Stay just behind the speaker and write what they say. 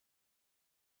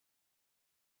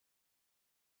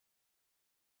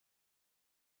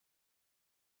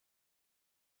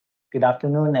Good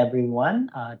afternoon, everyone.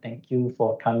 Thank you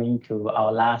for coming to our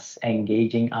last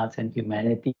Engaging Arts and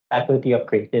Humanities Faculty of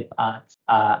Creative Arts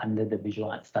under the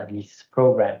Visual Art Studies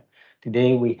program.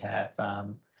 Today we have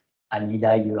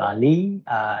ANIDA Ali,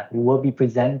 who will be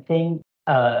presenting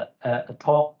a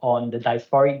talk on the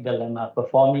diasporic dilemma,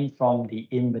 performing from the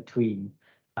in-between.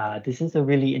 This is a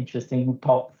really interesting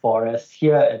talk for us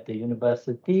here at the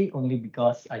university, only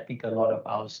because I think a lot of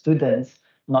our students,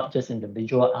 not just in the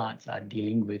visual arts, are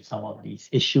dealing with some of these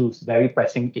issues, very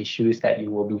pressing issues that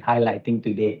you will be highlighting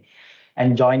today.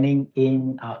 And joining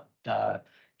our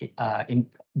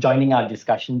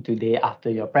discussion today after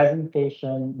your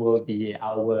presentation will be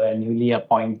our newly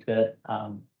appointed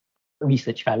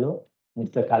research fellow,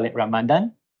 Mr. Khalid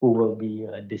Ramadan, who will be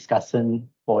discussing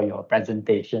for your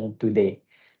presentation today.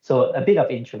 So a bit of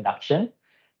introduction.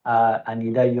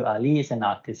 Anida Ali is an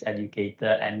artist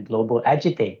educator and global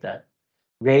agitator.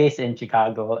 Raised in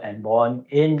Chicago and born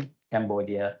in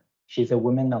Cambodia, she's a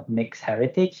woman of mixed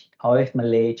heritage, with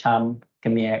Malay, Cham,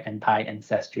 Khmer, and Thai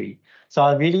ancestry. So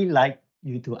I'd really like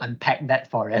you to unpack that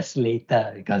for us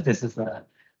later, because this is a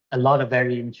lot of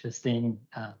very interesting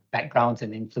backgrounds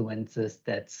and influences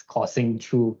that's causing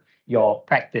through your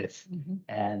practice.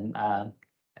 And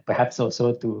perhaps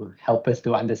also to help us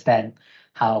to understand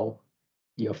how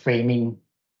you're framing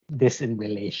this in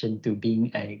relation to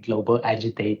being a global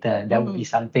agitator. That would be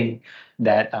something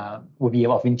that would be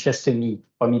of interest to me,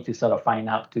 for me to sort of find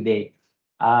out today.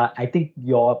 I think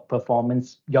your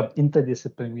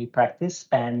interdisciplinary practice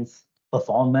spans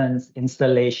performance,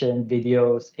 installation,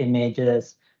 videos,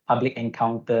 images, public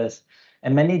encounters,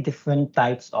 and many different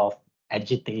types of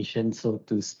agitation, so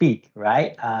to speak,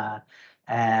 right? I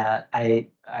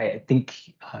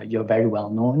think you're very well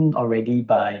known already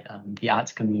by the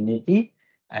arts community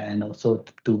and also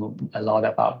to a lot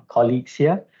of our colleagues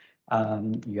here.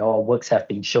 Your works have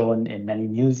been shown in many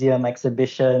museum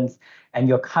exhibitions, and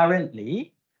you're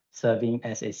currently serving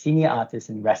as a senior artist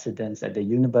in residence at the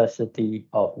University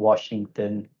of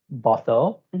Washington,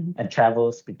 Bothell, and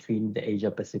travels between the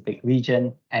Asia Pacific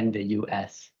region and the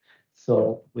US.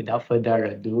 So without further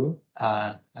ado,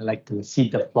 I'd like to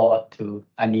cede the floor to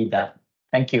Anida.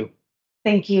 Thank you.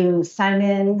 Thank you,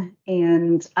 Simon,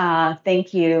 and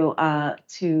thank you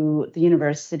to the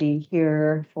university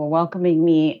here for welcoming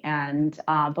me and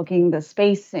booking the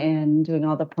space and doing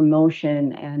all the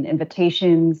promotion and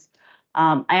invitations.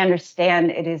 I understand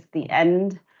it is the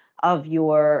end of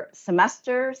your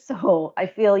semester, so I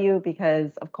feel you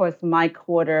because, of course, my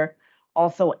quarter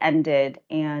also ended,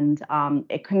 and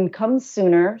it couldn't come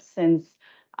sooner since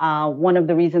one of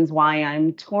the reasons why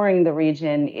I'm touring the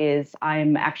region is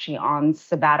I'm actually on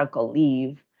sabbatical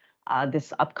leave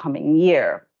this upcoming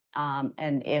year.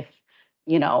 And if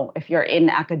you're in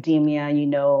academia, you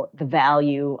know the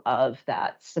value of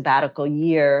that sabbatical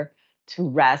year to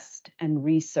rest and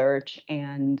research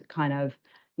and kind of,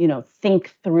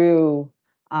 think through,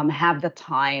 have the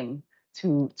time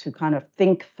to kind of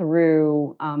think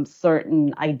through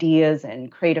certain ideas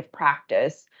and creative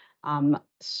practice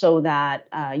so that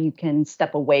you can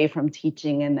step away from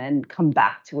teaching and then come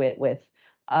back to it with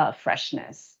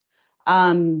freshness.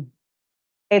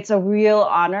 It's a real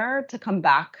honor to come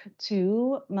back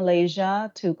to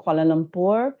Malaysia, to Kuala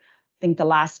Lumpur. I think the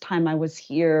last time I was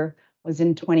here was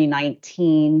in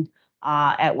 2019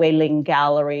 at Wei Ling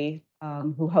Gallery,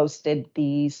 who hosted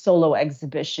the solo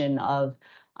exhibition of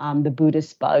the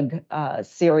Buddhist Bug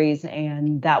series.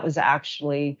 And that was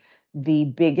actually the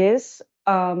biggest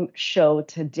show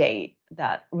to date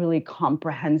that really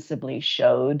comprehensively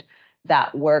showed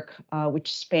that work,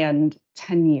 which spanned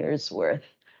 10 years worth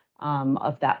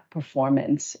of that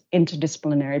performance,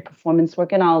 interdisciplinary performance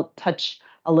work. And I'll touch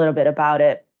a little bit about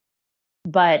it.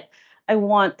 But I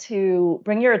want to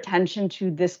bring your attention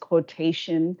to this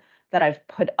quotation that I've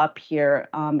put up here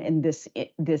in this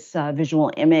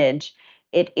visual image.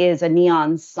 It is a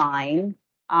neon sign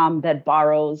that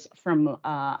borrows from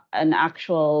an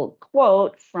actual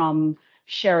quote from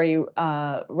Sherry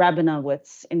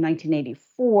Rabinowitz in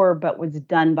 1984, but was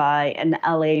done by an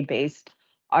LA-based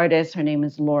artist. Her name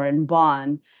is Lauren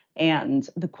Bond. And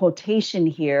the quotation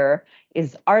here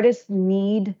is, artists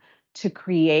need to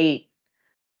create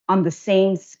on the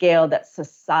same scale that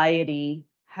society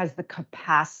has the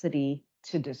capacity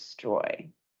to destroy.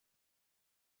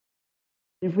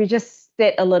 If we just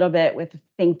sit a little bit with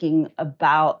thinking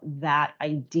about that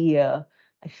idea,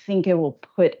 I think it will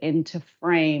put into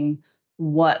frame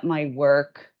what my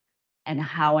work and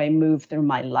how I move through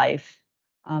my life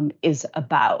is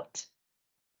about.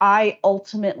 I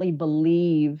ultimately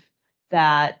believe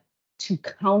that to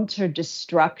counter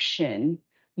destruction,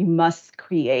 you must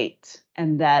create,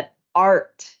 and that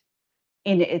art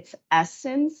in its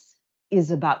essence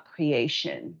is about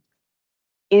creation,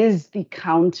 is the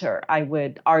counter, I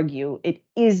would argue, it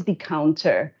is the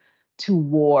counter to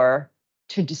war,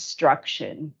 to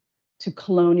destruction, to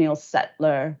colonial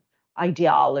settler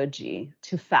ideology,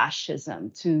 to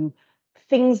fascism, to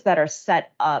things that are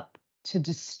set up to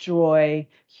destroy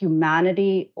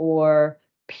humanity or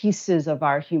pieces of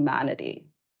our humanity.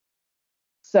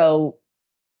 So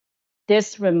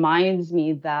this reminds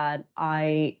me that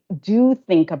I do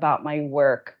think about my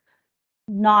work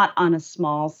not on a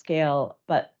small scale,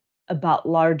 but about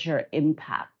larger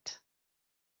impact.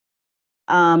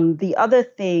 The other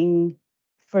thing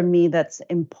for me that's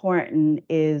important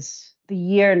is the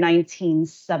year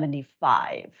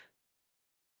 1975.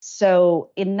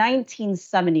 So in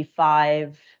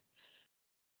 1975,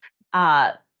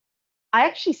 I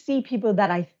actually see people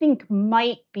that I think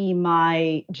might be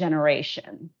my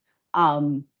generation.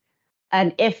 Um,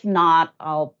 And if not,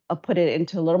 I'll put it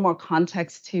into a little more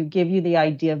context to give you the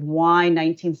idea of why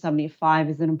 1975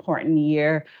 is an important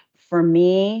year for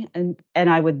me, and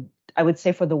I would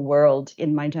say for the world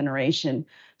in my generation.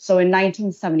 So in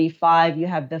 1975, you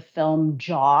have the film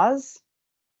Jaws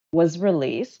was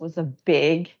released, was a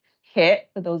big hit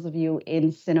for those of you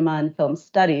in cinema and film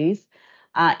studies.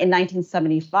 In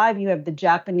 1975, you have the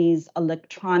Japanese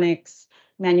electronics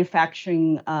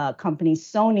manufacturing company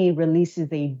Sony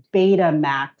releases a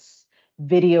Betamax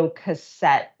video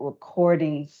cassette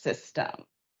recording system.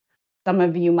 Some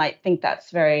of you might think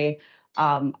that's very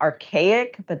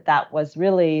archaic, but that was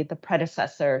really the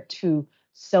predecessor to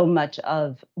so much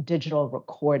of digital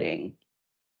recording.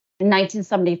 In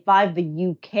 1975,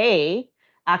 the UK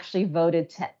actually voted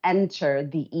to enter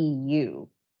the EU. A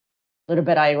little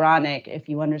bit ironic if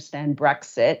you understand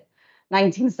Brexit.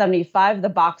 1975, the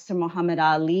boxer Muhammad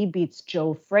Ali beats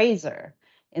Joe Frazier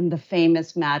in the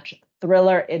famous match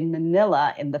Thriller in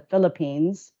Manila in the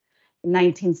Philippines. In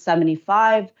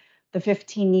 1975, the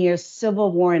 15-year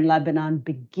civil war in Lebanon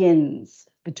begins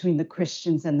between the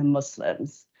Christians and the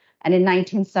Muslims. And in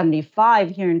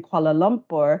 1975, here in Kuala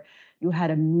Lumpur, you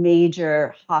had a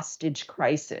major hostage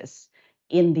crisis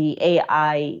in the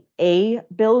AIA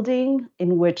building,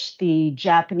 in which the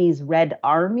Japanese Red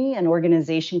Army, an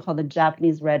organization called the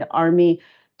Japanese Red Army,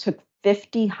 took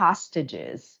 50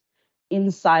 hostages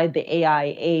inside the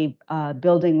AIA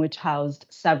building, which housed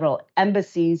several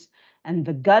embassies. And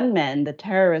the gunmen, the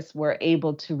terrorists, were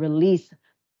able to release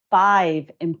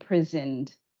 5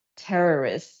 imprisoned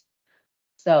terrorists.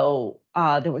 So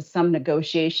there was some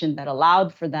negotiation that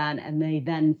allowed for that, and they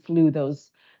then flew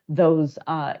those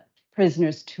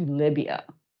prisoners to Libya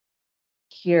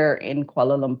here in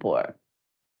Kuala Lumpur.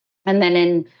 And then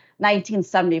in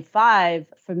 1975,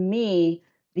 for me,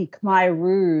 the Khmer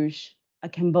Rouge, a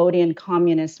Cambodian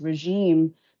communist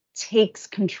regime, takes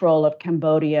control of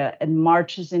Cambodia and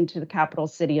marches into the capital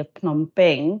city of Phnom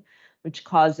Penh, which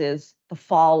causes the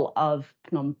fall of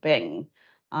Phnom Penh.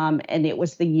 And it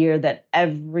was the year that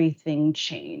everything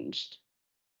changed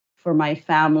for my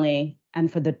family and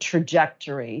for the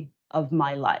trajectory of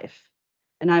my life.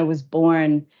 And I was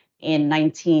born in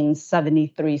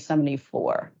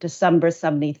 1973-74, December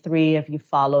 73, if you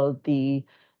follow the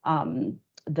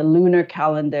lunar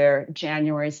calendar,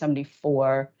 January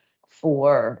 74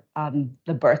 for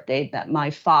the birthday that my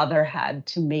father had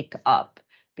to make up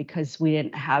because we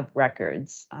didn't have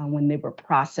records when they were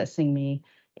processing me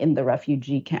in the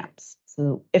refugee camps.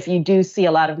 So if you do see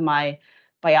a lot of my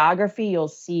biography, you'll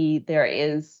see there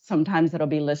is sometimes it'll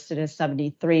be listed as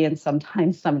 73 and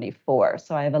sometimes 74.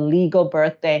 So I have a legal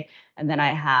birthday, and then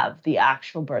I have the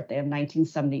actual birthday of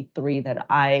 1973 that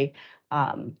I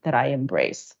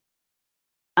embrace.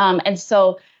 And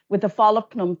so with the fall of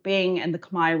Phnom Penh and the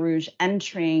Khmer Rouge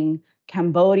entering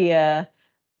Cambodia,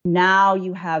 now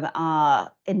you have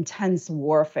intense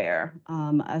warfare,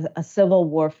 a civil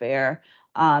warfare,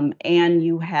 and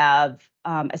you have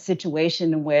a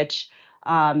situation in which,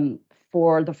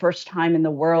 for the first time in the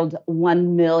world,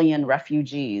 1 million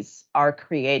refugees are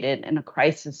created in a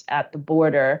crisis at the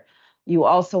border. You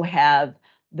also have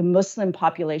the Muslim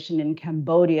population in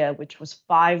Cambodia, which was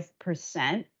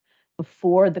 5%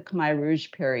 before the Khmer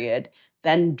Rouge period,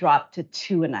 then dropped to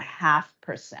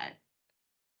 2.5%.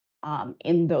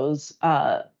 In those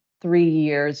 3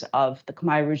 years of the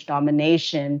Khmer Rouge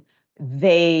domination,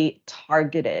 they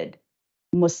targeted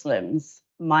Muslims,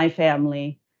 my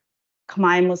family,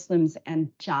 Khmer Muslims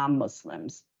and Jam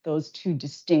Muslims, those 2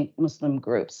 distinct Muslim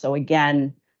groups. So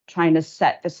again, trying to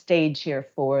set the stage here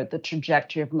for the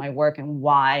trajectory of my work and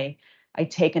why I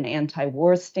take an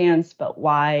anti-war stance, but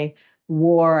why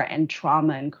war and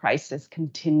trauma and crisis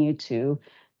continue to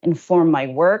inform my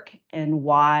work, and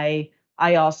why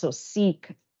I also seek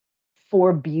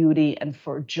for beauty and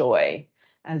for joy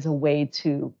as a way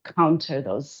to counter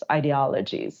those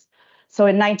ideologies. So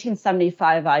in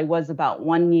 1975, I was about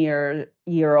 1 year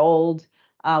old,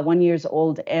 1 years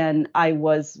old, and I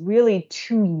was really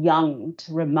too young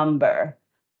to remember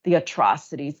the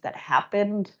atrocities that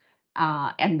happened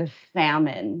and the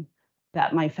famine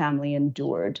that my family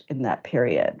endured in that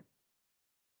period.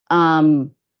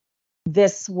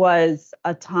 This was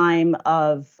a time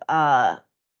of, where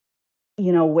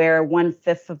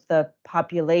 1/5 of the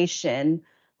population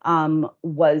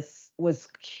was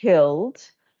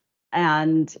killed,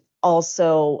 and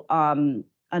also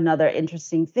another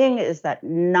interesting thing is that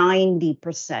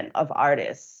 90% of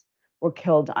artists were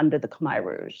killed under the Khmer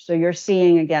Rouge. So you're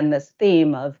seeing again this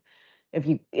theme of if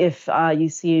you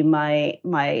see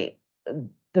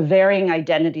the varying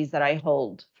identities that I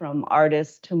hold, from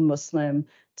artist to Muslim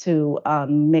to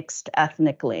mixed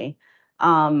ethnically.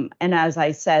 And as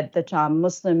I said, that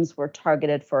Muslims were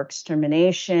targeted for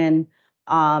extermination.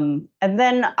 And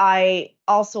then I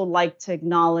also like to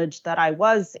acknowledge that I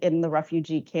was in the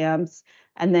refugee camps.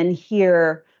 And then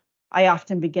here, I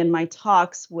often begin my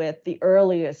talks with the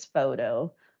earliest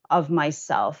photo of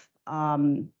myself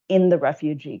in the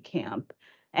refugee camp.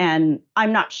 And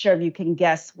I'm not sure if you can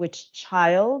guess which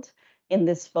child in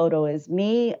this photo is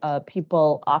me.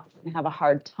 People often have a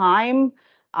hard time.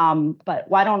 But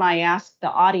why don't I ask the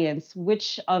audience,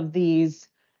 which of these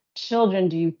children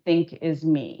do you think is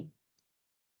me?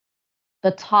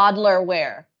 The toddler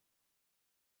where?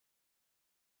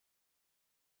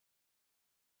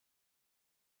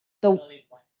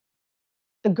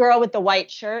 The girl with the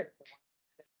white shirt?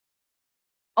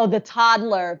 Oh, the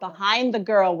toddler behind the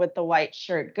girl with the white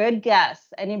shirt. Good guess.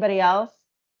 Anybody else?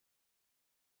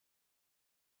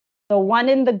 The one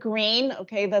in the green.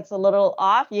 Okay, that's a little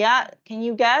off. Yeah, can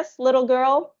you guess? Little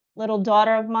girl, little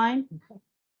daughter of mine.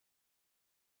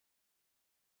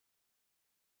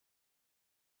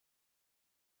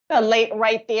 Late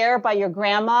right there by your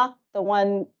grandma,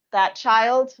 that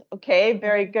child. Okay,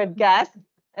 very good guess.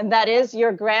 And that is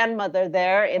your grandmother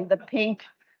there in the pink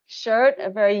shirt, a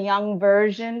very young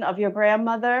version of your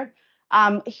grandmother.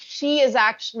 She is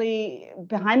actually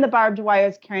behind the barbed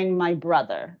wires carrying my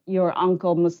brother, your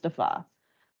uncle Mustafa.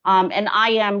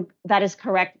 And that is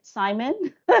correct,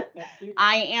 Simon.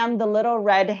 I am the little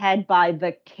redhead by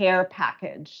the care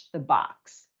package, the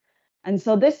box. And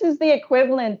so this is the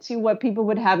equivalent to what people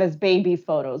would have as baby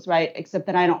photos, right? Except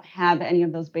that I don't have any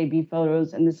of those baby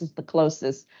photos. And this is the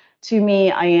closest to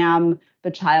me. I am the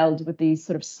child with the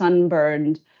sort of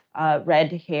sunburned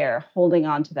red hair holding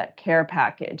on to that care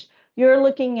package. You're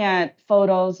looking at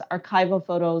photos, archival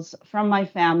photos from my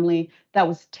family that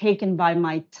was taken by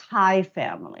my Thai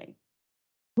family,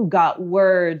 who got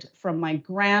word from my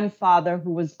grandfather,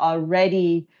 who was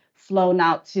already flown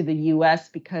out to the US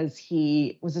because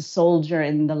he was a soldier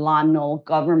in the Lon Nol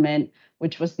government,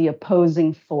 which was the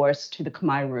opposing force to the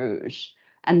Khmer Rouge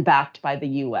and backed by the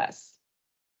US.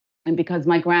 And because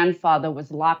my grandfather was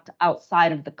locked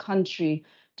outside of the country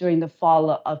during the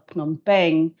fall of Phnom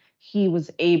Penh, he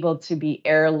was able to be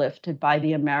airlifted by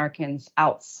the Americans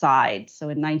outside. So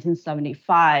in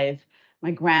 1975,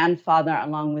 my grandfather,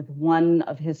 along with one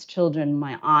of his children,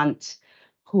 my aunt,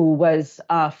 who was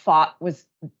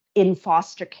in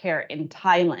foster care in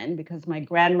Thailand, because my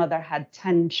grandmother had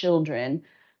 10 children.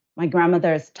 My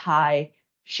grandmother is Thai.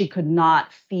 She could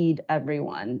not feed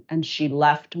everyone, and she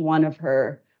left one of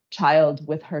her child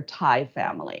with her Thai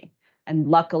family. And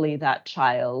luckily, that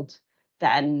child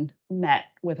then met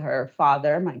with her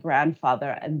father, my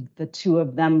grandfather, and the two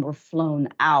of them were flown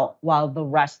out while the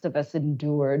rest of us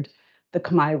endured the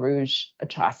Khmer Rouge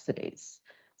atrocities.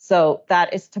 So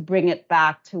that is to bring it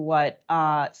back to what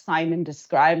Simon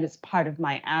described as part of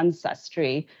my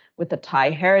ancestry with the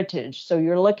Thai heritage. So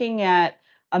you're looking at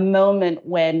a moment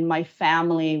when my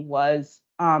family was,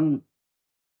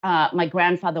 my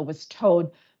grandfather was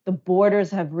told, the borders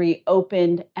have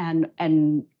reopened and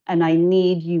I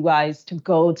need you guys to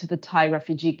go to the Thai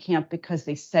refugee camp because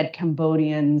they said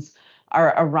Cambodians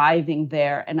are arriving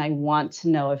there and I want to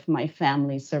know if my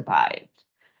family survived.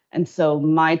 And so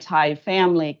my Thai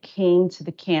family came to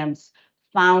the camps,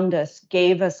 found us,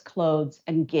 gave us clothes,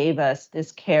 and gave us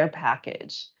this care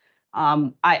package.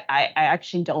 I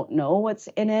actually don't know what's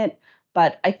in it,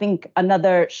 but I think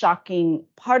another shocking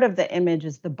part of the image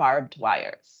is the barbed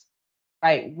wires,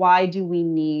 right? Why do we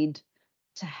need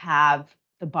to have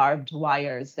the barbed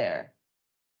wires there?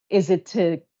 Is it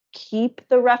to keep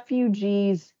the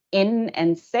refugees in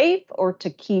and safe, or to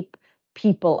keep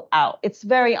people out? It's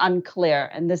very unclear.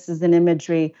 And this is an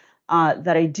imagery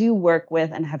that I do work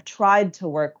with and have tried to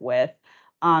work with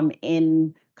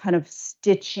in kind of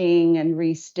stitching and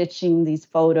restitching these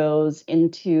photos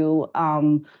into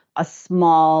a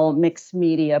small mixed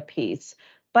media piece.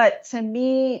 But to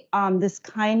me, this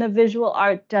kind of visual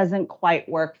art doesn't quite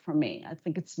work for me. I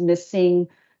think it's missing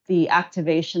the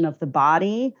activation of the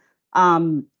body.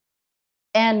 And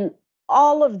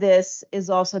all of this is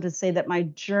also to say that my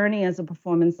journey as a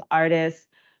performance artist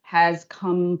has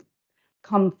come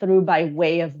through by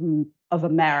way of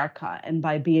America and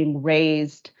by being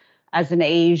raised as an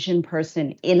Asian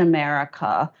person in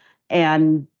America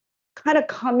and kind of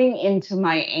coming into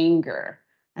my anger.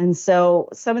 And so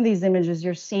some of these images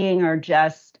you're seeing are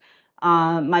just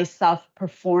myself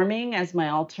performing as my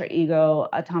alter ego,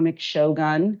 Atomic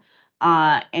Shogun,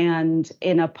 and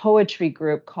in a poetry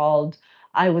group called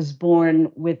I Was Born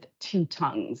with Two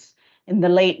Tongues. In the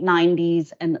late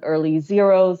 90s and early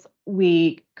zeros,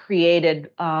 we created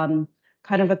kind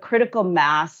of a critical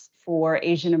mass for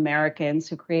Asian Americans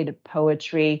who created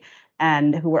poetry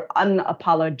and who were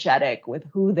unapologetic with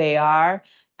who they are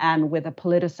and with a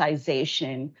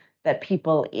politicization that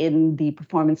people in the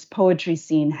performance poetry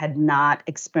scene had not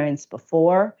experienced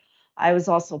before. I was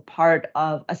also part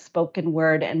of a spoken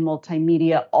word and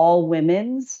multimedia all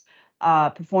women's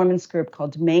performance group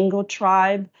called Mango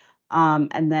Tribe.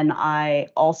 And then I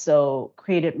also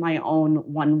created my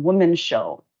own one-woman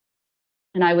show.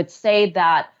 And I would say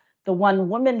that the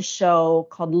one-woman show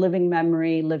called Living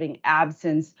Memory, Living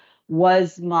Absence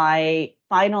was my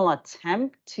final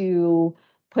attempt to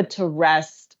put to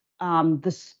rest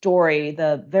the story,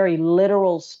 the very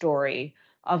literal story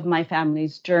of my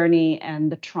family's journey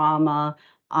and the trauma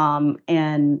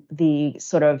and the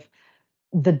sort of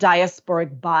the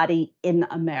diasporic body in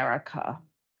America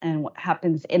and what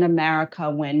happens in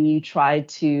America when you try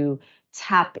to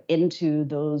tap into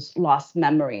those lost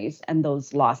memories and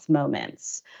those lost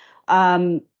moments.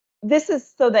 This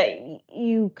is so that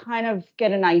you kind of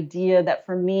get an idea that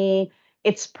for me,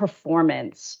 it's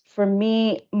performance. For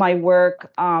me, my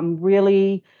work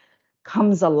really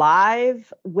comes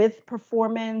alive with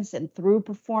performance and through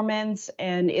performance.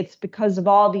 And it's because of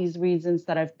all these reasons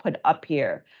that I've put up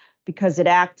here, because it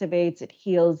activates, it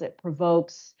heals, it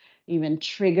provokes, even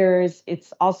triggers.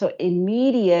 It's also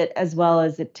immediate as well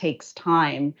as it takes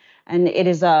time. And it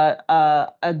is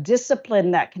a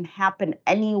discipline that can happen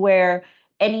anywhere,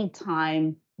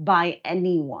 anytime, by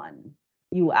anyone.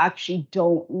 You actually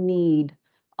don't need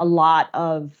a lot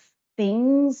of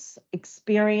things,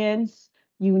 experience.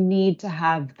 You need to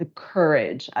have the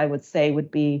courage, I would say, would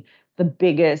be the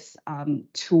biggest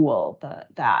tool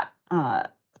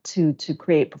to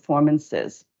create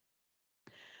performances.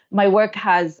 My work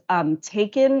has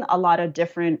taken a lot of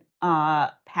different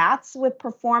paths with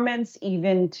performance,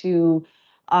 even to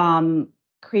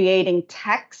creating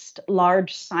text,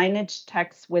 large signage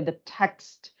text where the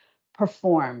text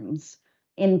performs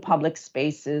in public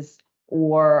spaces,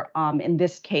 or in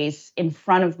this case, in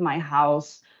front of my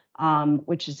house,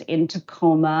 which is in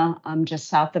Tacoma, just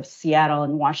south of Seattle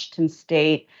in Washington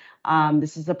State.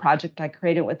 This is a project I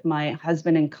created with my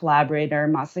husband and collaborator,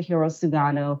 Masahiro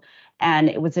Sugano, and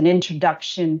it was an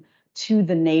introduction to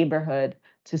the neighborhood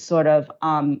to sort of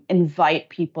invite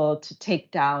people to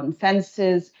take down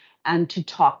fences and to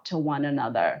talk to one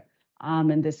another.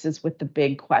 And this is with the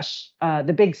big question,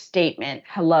 the big statement,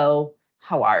 hello,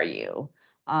 how are you?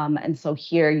 And so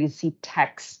here you see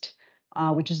text,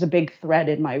 which is a big thread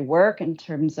in my work in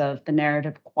terms of the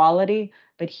narrative quality,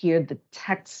 but here the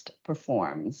text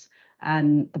performs.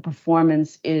 And the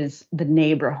performance is the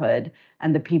neighborhood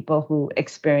and the people who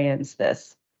experience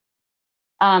this.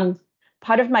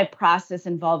 Part of my process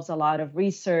involves a lot of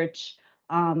research,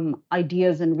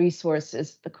 ideas and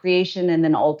resources, the creation, and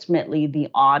then ultimately the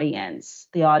audience.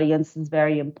 The audience is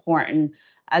very important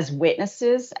as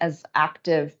witnesses, as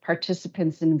active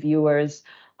participants and viewers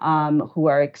who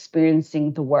are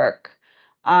experiencing the work.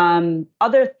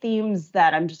 Other themes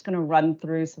that I'm just going to run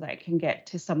through so that I can get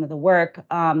to some of the work.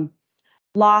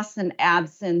 Loss and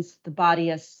absence, the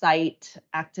body as sight,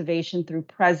 activation through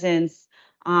presence,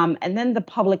 and then the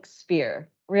public sphere,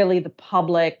 really the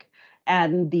public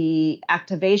and the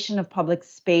activation of public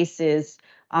spaces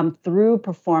through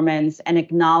performance and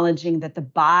acknowledging that the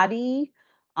body,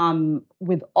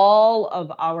 with all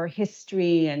of our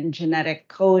history and genetic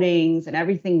codings and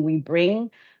everything we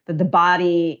bring, that the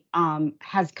body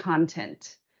has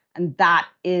content, and that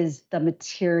is the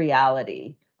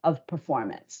materiality of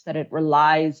performance, that it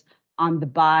relies on the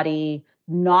body,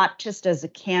 not just as a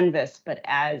canvas, but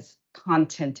as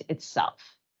content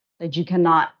itself, that you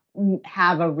cannot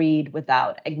have a read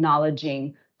without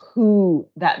acknowledging who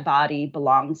that body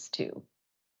belongs to.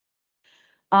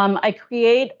 I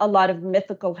create a lot of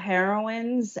mythical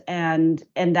heroines, and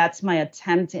that's my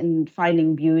attempt in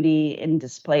finding beauty in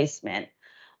displacement.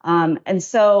 And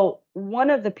so one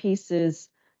of the pieces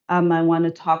I want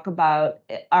to talk about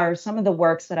are some of the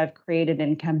works that I've created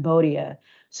in Cambodia.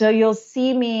 So you'll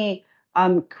see me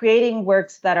creating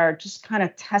works that are just kind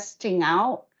of testing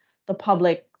out the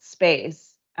public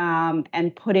space,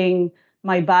 and putting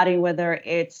my body, whether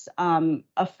it's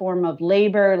a form of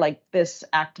labor, like this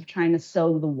act of trying to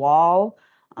sew the wall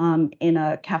in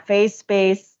a cafe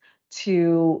space,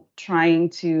 to trying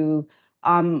to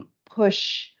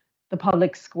push the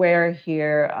public square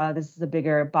here. This is a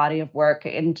bigger body of work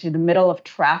into the middle of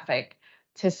traffic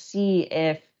to see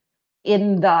if,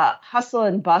 in the hustle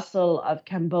and bustle of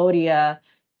Cambodia,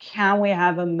 can we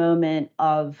have a moment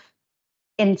of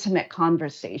intimate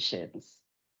conversations?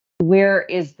 Where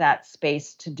is that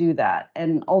space to do that?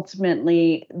 And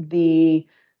ultimately, the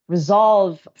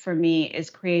resolve for me is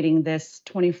creating this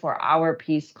 24-hour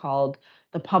piece called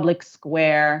The Public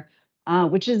Square,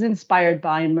 which is inspired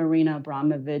by Marina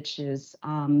Abramovich's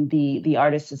The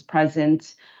Artist is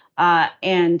Present.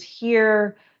 And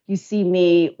here you see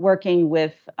me working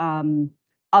with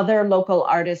other local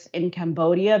artists in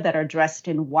Cambodia that are dressed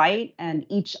in white, and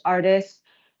each artist,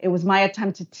 it was my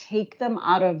attempt to take them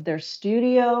out of their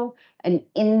studio and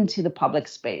into the public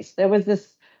space. There was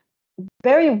this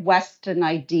very Western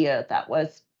idea that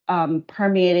was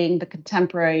permeating the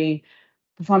contemporary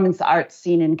performance art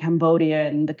scene in Cambodia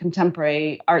and the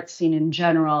contemporary art scene in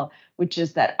general, which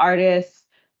is that artists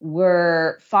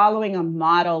were following a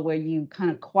model where you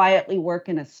kind of quietly work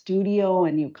in a studio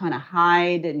and you kind of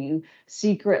hide and you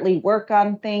secretly work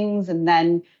on things, and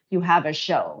then you have a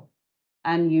show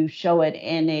and you show it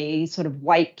in a sort of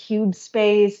white cube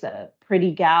space, a pretty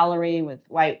gallery with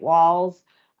white walls.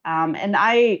 And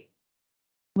I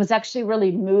was actually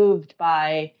really moved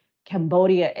by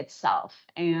Cambodia itself,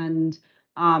 and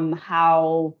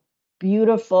how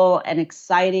beautiful and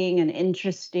exciting and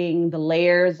interesting the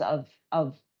layers of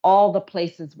all the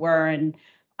places were. And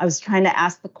I was trying to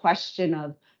ask the question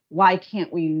of, why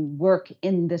can't we work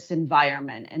in this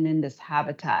environment and in this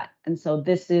habitat? And so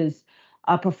this is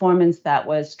a performance that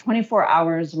was 24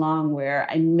 hours long, where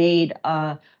I made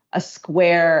a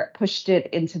square, pushed it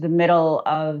into the middle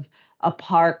of a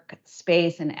park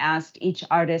space, and asked each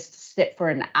artist to sit for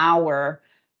an hour,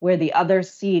 where the other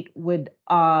seat would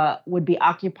be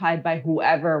occupied by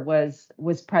whoever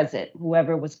was present,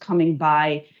 whoever was coming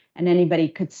by, and anybody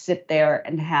could sit there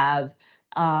and have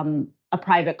a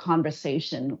private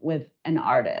conversation with an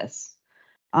artist.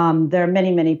 There are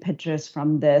many, many pictures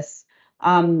from this.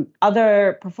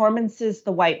 Other performances,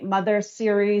 the White Mother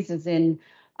series is in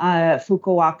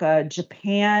Fukuoka,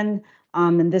 Japan.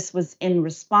 And this was in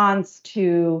response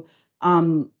to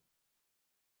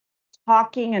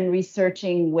talking and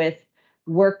researching with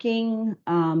working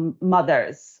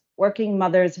mothers. Working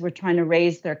mothers were trying to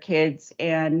raise their kids,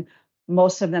 and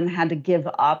most of them had to give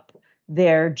up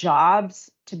their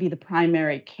jobs to be the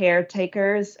primary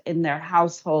caretakers in their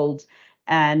households.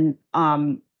 And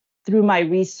through my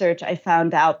research, I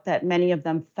found out that many of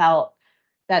them felt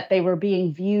that they were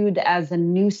being viewed as a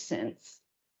nuisance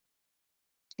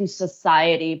to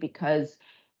society, because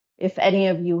if any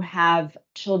of you have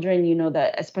children, you know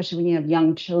that especially when you have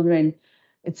young children,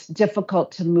 it's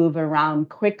difficult to move around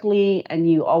quickly, and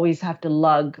you always have to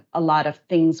lug a lot of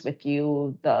things with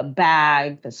you: the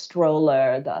bag, the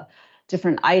stroller, the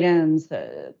different items,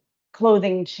 the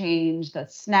clothing change, the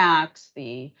snacks,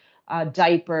 the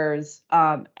diapers.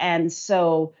 And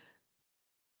so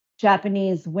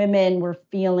Japanese women were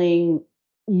feeling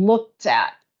looked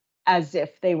at as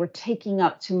if they were taking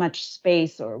up too much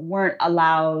space or weren't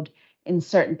allowed in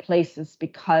certain places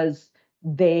because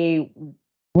they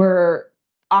were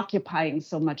occupying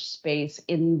so much space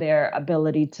in their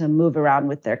ability to move around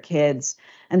with their kids.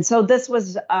 And so this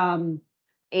was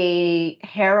a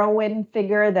heroine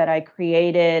figure that I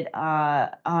created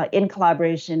in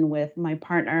collaboration with my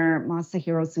partner,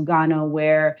 Masahiro Sugano,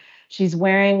 where she's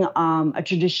wearing a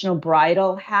traditional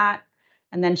bridal hat,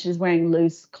 and then she's wearing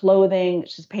loose clothing.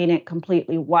 She's painted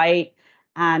completely white,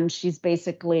 and she's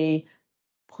basically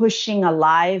pushing a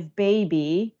live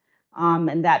baby.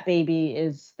 And that baby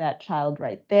is that child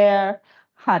right there,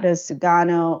 Hada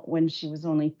Sugano, when she was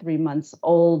only 3 months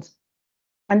old.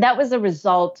 And that was a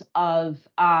result of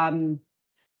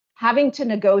having to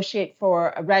negotiate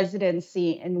for a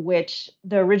residency in which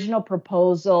the original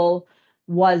proposal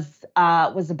was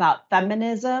about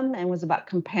feminism and was about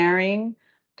comparing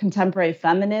contemporary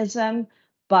feminism,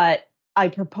 but I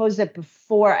proposed it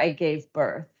before I gave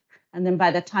birth. And then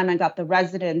by the time I got the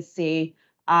residency,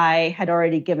 I had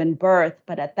already given birth.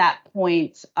 But at that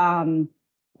point,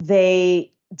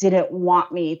 they didn't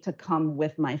want me to come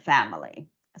with my family.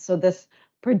 So this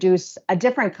produced a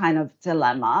different kind of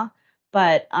dilemma,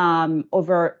 but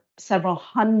over several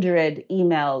hundred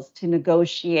emails to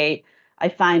negotiate, I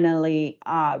finally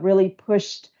really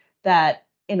pushed that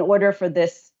in order for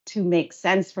this to make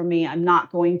sense for me, I'm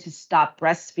not going to stop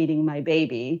breastfeeding my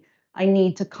baby. I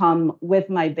need to come with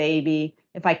my baby.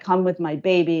 If I come with my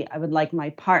baby, I would like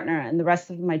my partner and the rest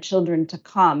of my children to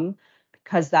come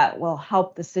because that will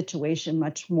help the situation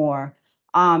much more.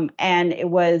 And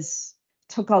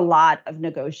took a lot of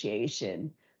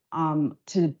negotiation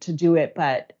to do it,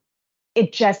 but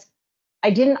it just I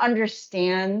didn't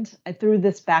understand. I threw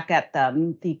this back at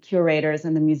them, the curators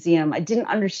and the museum. I didn't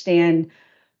understand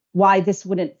why this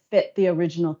wouldn't fit the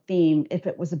original theme if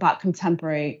it was about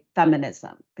contemporary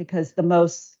feminism, because the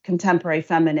most contemporary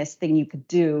feminist thing you could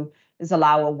do is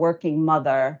allow a working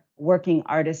mother, working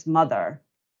artist mother,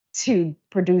 to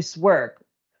produce work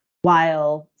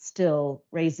while still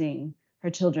raising her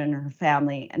children or her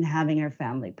family and having her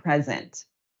family present.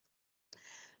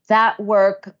 That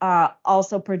work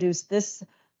also produced this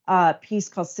piece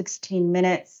called 16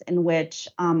 Minutes, in which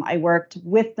I worked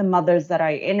with the mothers that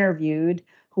I interviewed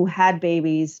who had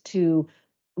babies to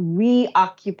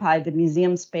reoccupy the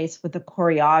museum space with a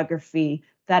choreography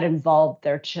that involved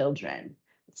their children.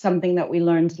 Something that we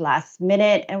learned last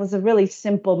minute. It was a really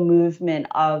simple movement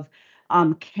of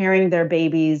carrying their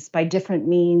babies by different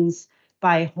means,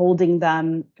 by holding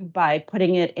them, by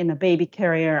putting it in a baby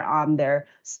carrier on their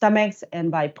stomachs,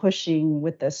 and by pushing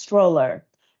with the stroller.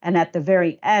 And at the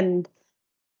very end,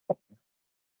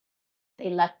 they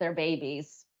left their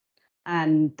babies.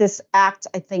 And this act,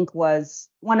 I think, was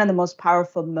one of the most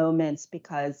powerful moments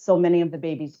because so many of the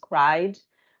babies cried,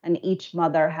 and each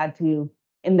mother had to,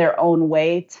 in their own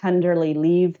way, tenderly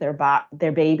leave their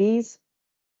babies.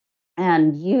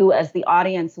 And you, as the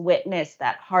audience, witness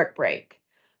that heartbreak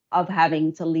of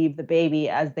having to leave the baby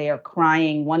as they are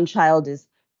crying. One child is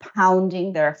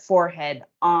pounding their forehead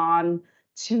on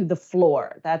to the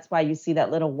floor. That's why you see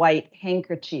that little white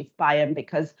handkerchief by him,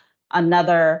 because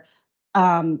another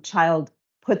child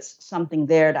puts something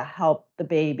there to help the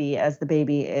baby as the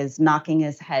baby is knocking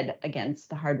his head against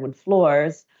the hardwood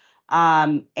floors.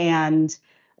 And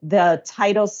the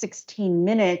title 16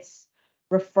 Minutes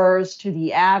refers to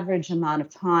the average amount of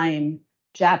time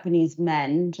Japanese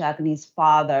men, Japanese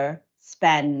father,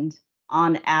 spend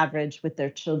on average with their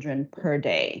children per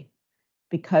day,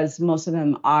 because most of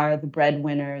them are the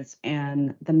breadwinners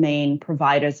and the main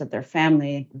providers of their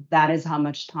family. That is how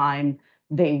much time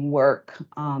they work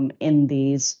in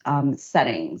these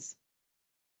settings.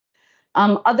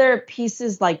 Other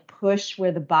pieces like Push,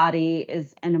 where the body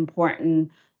is an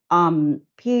important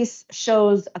piece,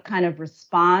 shows a kind of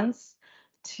response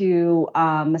to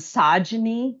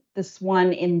misogyny. This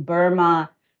one in Burma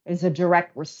is a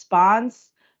direct response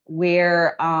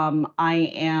where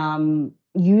I am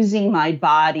using my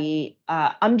body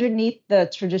underneath the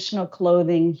traditional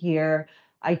clothing here.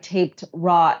 I taped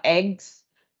raw eggs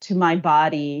to my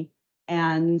body,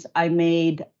 and I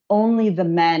made only the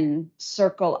men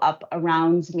circle up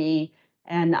around me,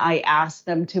 and I asked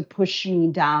them to push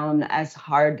me down as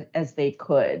hard as they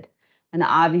could. And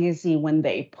obviously, when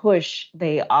they push,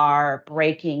 they are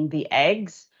breaking the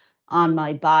eggs on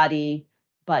my body,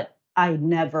 but I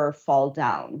never fall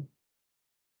down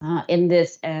in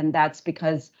this. And that's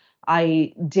because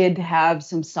I did have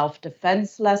some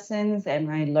self-defense lessons,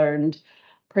 and I learned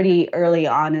pretty early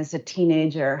on as a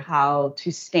teenager how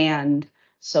to stand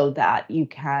so that you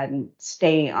can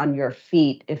stay on your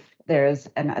feet if there's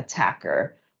an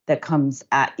attacker that comes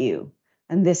at you.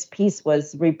 And this piece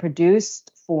was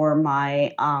reproduced for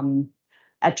my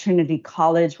at Trinity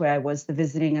College, where I was the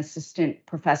visiting assistant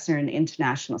professor in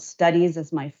international studies,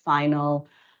 as my final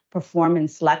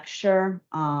performance lecture,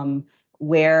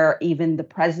 where even the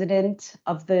president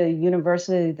of the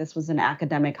university, this was an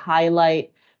academic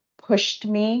highlight, pushed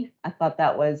me. I thought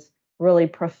that was really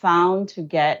profound to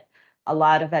get a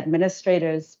lot of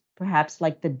administrators, perhaps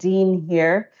like the dean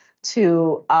here,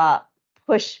 to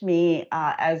push me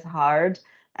as hard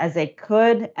as they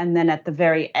could. And then at the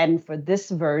very end for this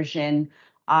version,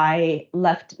 I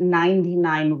left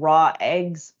 99 raw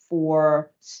eggs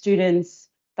for students,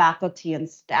 faculty, and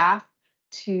staff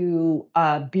to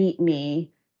beat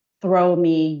me, throw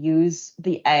me, use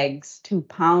the eggs to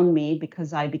pound me,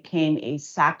 because I became a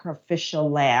sacrificial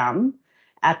lamb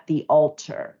at the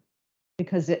altar,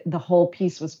 because the whole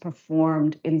piece was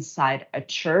performed inside a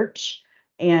church.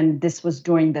 And this was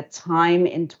during the time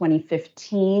in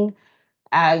 2015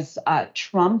 as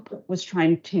Trump was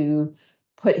trying to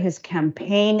put his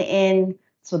campaign in.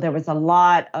 So there was a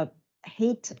lot of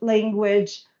hate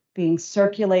language, being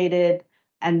circulated,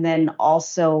 and then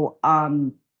also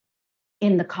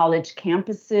in the college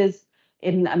campuses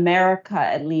in America,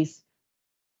 at least,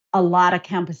 a lot of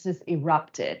campuses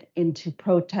erupted into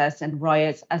protests and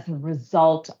riots as a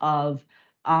result of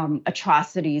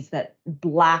atrocities that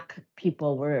Black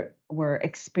people were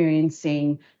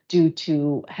experiencing due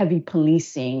to heavy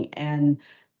policing and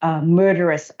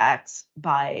murderous acts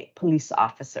by police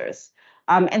officers.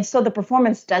 And so the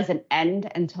performance doesn't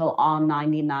end until all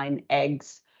 99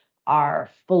 eggs are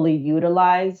fully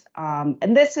utilized.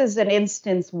 And this is an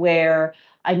instance where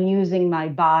I'm using my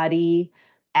body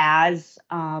as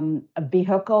a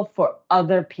vehicle for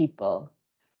other people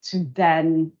to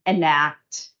then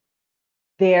enact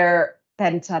their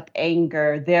pent up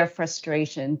anger, their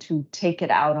frustration, to take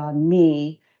it out on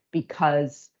me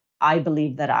because I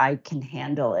believe that I can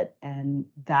handle it. And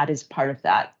that is part of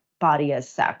that body as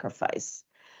sacrifice.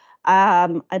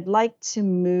 I'd like to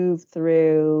move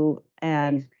through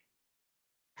and,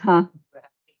 huh?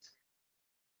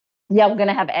 Yeah, we're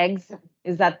gonna have eggs.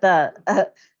 Is that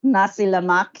the nasi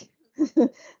lemak?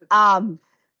 um,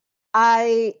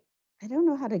 I don't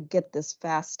know how to get this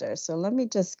faster, so let me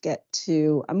just get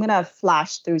to. I'm gonna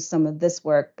flash through some of this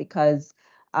work because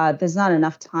there's not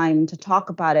enough time to talk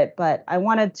about it. But I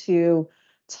wanted to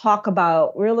talk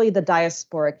about really the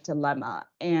diasporic dilemma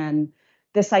and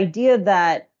this idea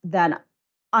that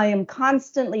I am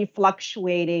constantly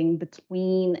fluctuating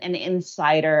between an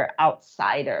insider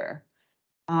outsider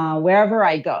wherever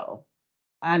I go.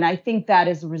 And I think that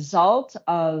is a result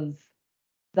of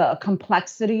the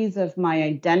complexities of my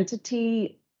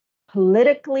identity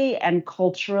politically and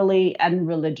culturally and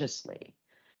religiously.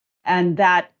 And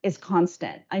that is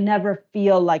constant. I never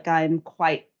feel like I'm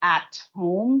quite at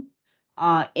home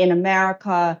in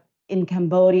America, in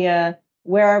Cambodia,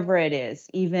 wherever it is.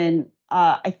 Even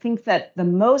I think that the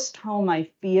most home I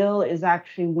feel is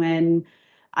actually when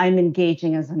I'm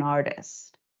engaging as an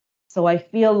artist. So I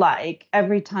feel like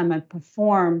every time I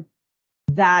perform,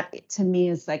 that to me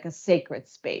is like a sacred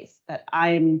space, that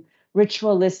I'm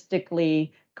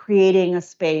ritualistically creating a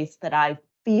space that I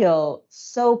feel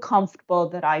so comfortable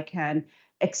that I can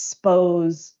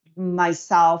expose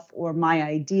myself or my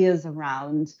ideas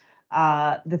around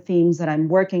the themes that I'm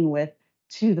working with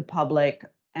to the public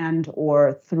and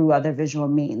or through other visual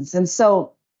means. And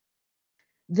so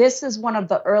this is one of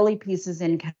the early pieces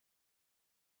in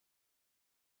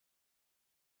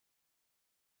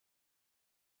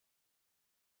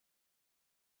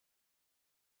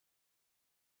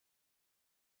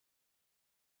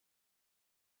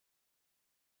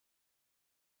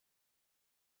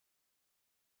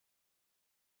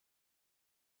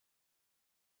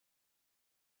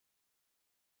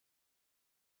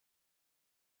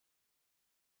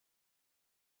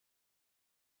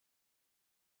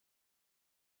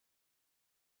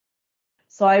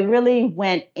So I really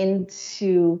went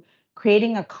into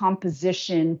creating a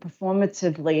composition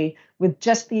performatively with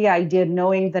just the idea,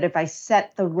 knowing that if I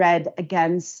set the red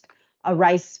against a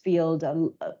rice field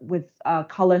with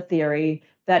color theory,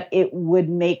 that it would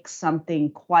make something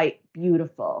quite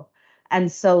beautiful.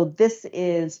 And so this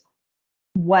is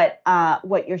what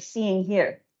you're seeing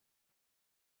here.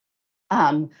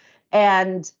 Um,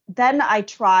 and then I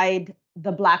tried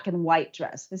the black and white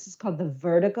dress. This is called the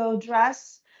Vertigo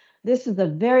dress. This is a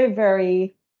very,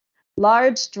 very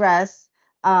large dress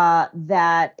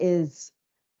that is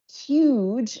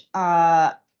huge,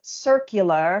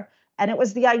 circular. And it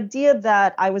was the idea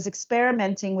that I was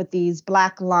experimenting with these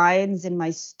black lines in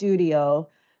my studio.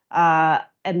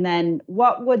 And then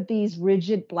what would these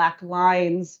rigid black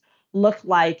lines look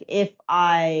like if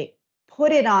I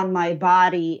put it on my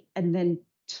body and then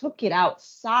took it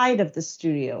outside of the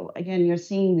studio? Again, you're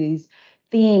seeing these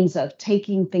themes of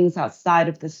taking things outside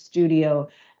of the studio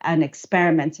and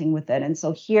experimenting with it. And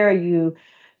so here you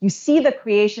see the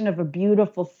creation of a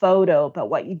beautiful photo, but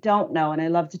what you don't know, and I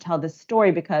love to tell this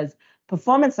story because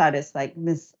performance artists like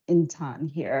Miss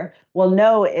Intan here will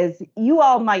know, is you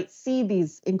all might see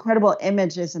these incredible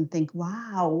images and think,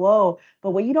 wow, whoa.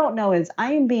 But what you don't know is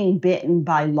I am being bitten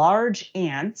by large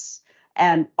ants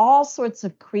and all sorts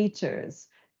of creatures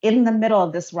in the middle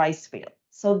of this rice field.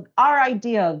 So our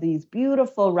idea of these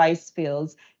beautiful rice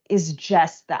fields is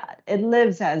just that. It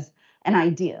lives as an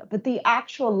idea, but the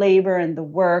actual labor and the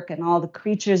work and all the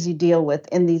creatures you deal with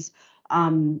in these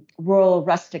rural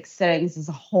rustic settings is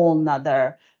a whole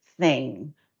nother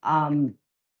thing. And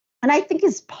I think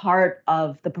is part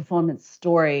of the performance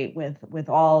story with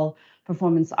all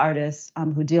performance artists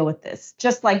who deal with this.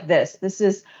 Just like this. This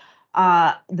is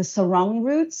the sarong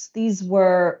roots. These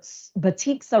were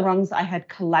batik sarongs I had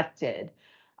collected.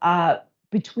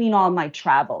 between all my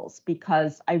travels,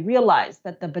 because I realized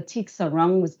that the batik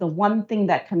sarong was the one thing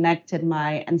that connected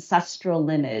my ancestral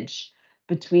lineage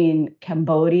between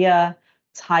Cambodia,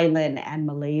 Thailand, and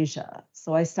Malaysia.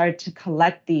 So I started to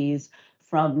collect these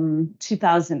from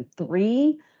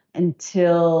 2003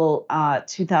 until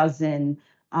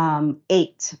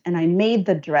 2008. And I made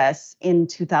the dress in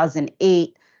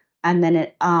 2008, and then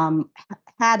it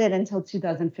had it until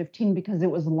 2015 because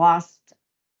it was lost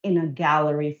in a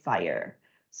gallery fire.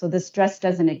 So this dress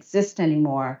doesn't exist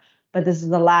anymore, but this is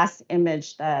the last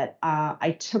image that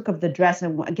I took of the dress.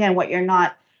 And again, what you're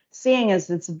not seeing is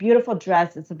it's a beautiful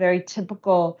dress. It's a very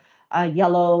typical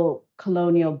yellow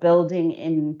colonial building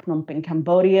in Phnom Penh,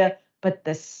 Cambodia, but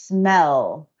the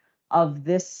smell of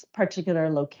this particular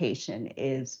location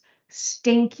is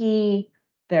stinky.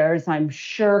 There's, I'm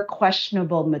sure,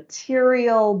 questionable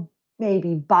material,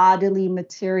 maybe bodily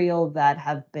material that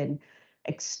have been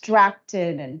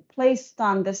extracted and placed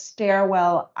on the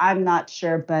stairwell. I'm not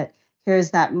sure, but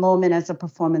here's that moment as a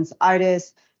performance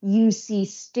artist. You see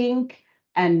stink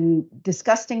and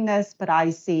disgustingness, but I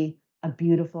see a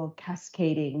beautiful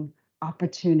cascading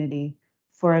opportunity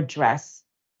for a dress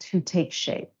to take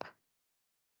shape.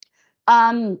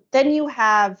 Then you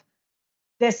have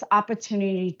this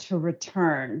opportunity to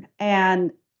return.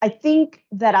 And I think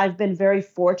that I've been very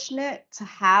fortunate to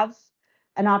have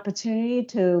an opportunity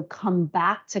to come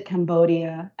back to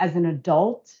Cambodia as an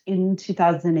adult in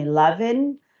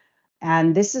 2011.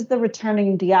 And this is the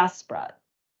returning diaspora.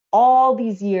 All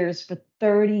these years, for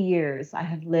 30 years, I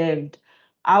have lived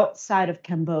outside of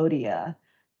Cambodia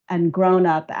and grown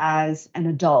up as an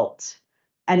adult.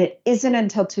 And it isn't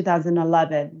until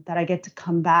 2011 that I get to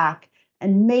come back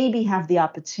and maybe have the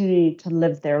opportunity to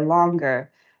live there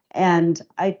longer. And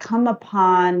I come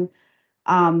upon,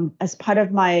 as part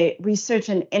of my research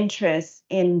and interest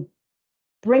in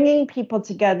bringing people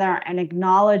together and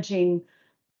acknowledging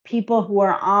people who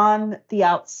are on the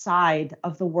outside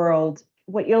of the world.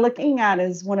 What you're looking at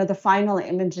is one of the final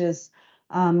images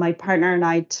my partner and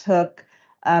I took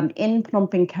in Phnom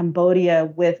Penh, Cambodia,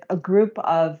 with a group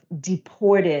of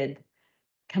deported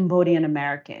Cambodian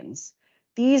Americans.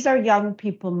 These are young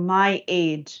people my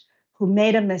age who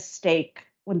made a mistake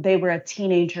when they were a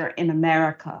teenager in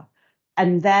America.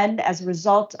 And then, as a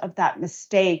result of that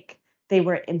mistake, they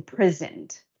were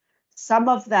imprisoned. Some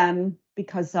of them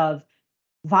because of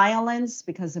violence,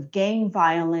 because of gang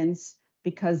violence,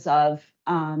 because of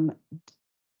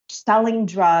selling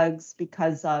drugs,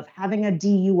 because of having a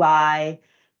DUI.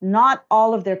 Not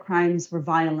all of their crimes were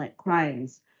violent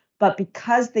crimes, but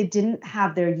because they didn't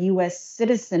have their US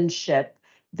citizenship,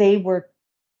 they were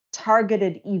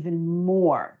targeted even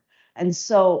more. And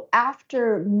so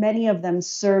after many of them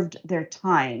served their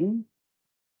time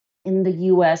in the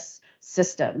US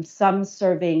system, some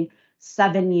serving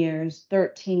 7 years,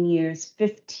 13 years,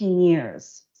 15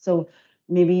 years, so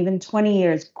maybe even 20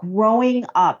 years, growing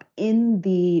up in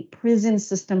the prison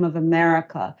system of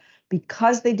America,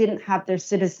 because they didn't have their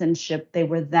citizenship, they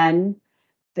were then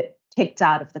kicked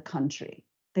out of the country.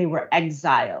 They were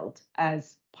exiled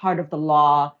as part of the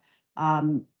law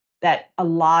that a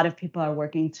lot of people are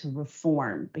working to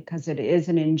reform because it is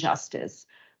an injustice.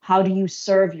 How do you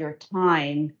serve your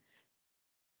time?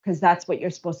 Because that's what you're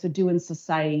supposed to do in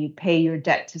society. You pay your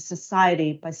debt to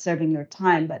society by serving your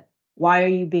time. But why are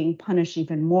you being punished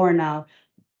even more now,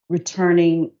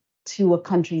 returning to a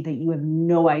country that you have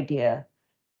no idea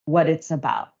what it's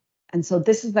about? And so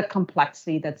this is the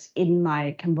complexity that's in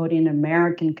my Cambodian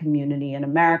American community in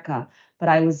America. But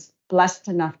I was blessed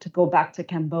enough to go back to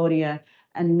Cambodia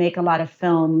and make a lot of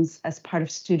films as part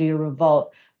of Studio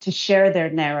Revolt to share their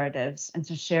narratives and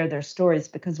to share their stories.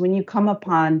 Because when you come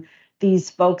upon these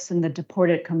folks in the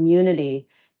deported community,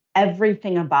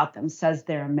 everything about them says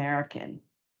they're American,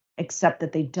 except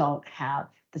that they don't have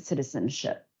the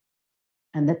citizenship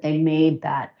and that they made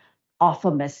that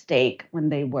awful mistake when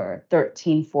they were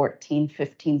 13, 14,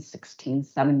 15, 16,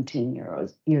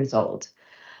 17 years old.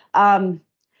 Now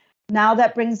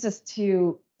that brings us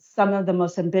to some of the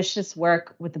most ambitious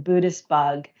work with the Buddhist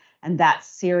bug and that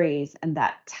series and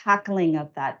that tackling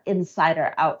of that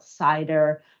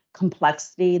insider-outsider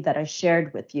complexity that I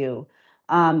shared with you.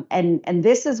 And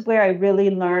this is where I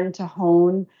really learned to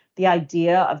hone the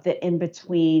idea of the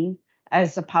in-between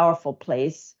as a powerful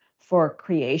place for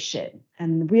creation.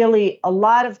 And really, a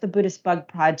lot of the Buddhist Bug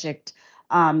Project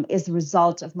is the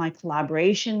result of my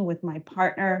collaboration with my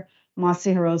partner,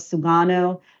 Masahiro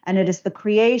Sugano, and it is the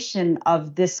creation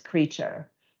of this creature,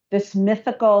 this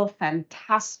mythical,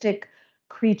 fantastic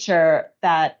creature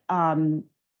that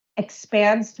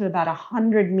expands to about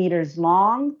 100 meters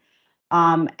long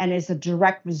and is a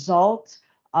direct result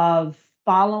of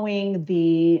following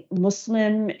the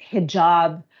Muslim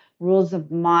hijab rules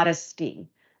of modesty.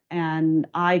 And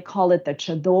I call it the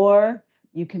chador.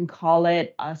 You can call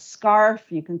it a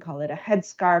scarf. You can call it a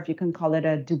headscarf. You can call it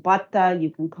a dupatta. You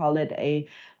can call it a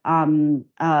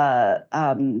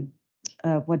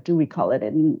what do we call it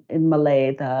in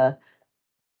Malay? The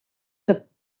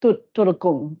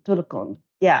turukung.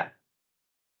 Yeah.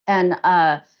 And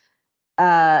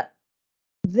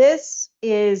this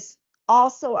is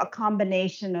also a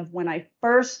combination of when I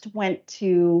first went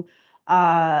to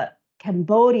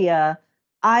Cambodia,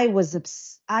 I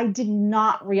did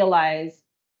not realize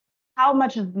how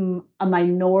much of a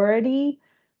minority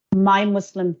my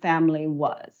Muslim family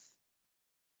was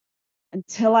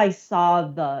until I saw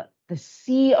the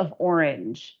sea of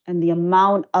orange and the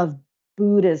amount of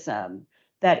Buddhism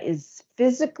that is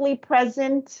physically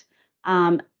present,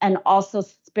 and also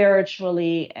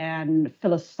spiritually and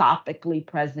philosophically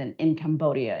present in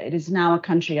Cambodia. It is now a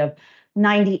country of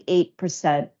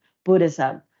 98%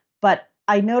 Buddhism. But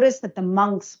I noticed that the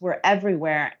monks were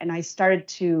everywhere, and I started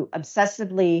to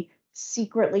obsessively,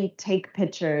 secretly take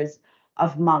pictures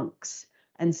of monks.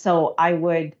 And so I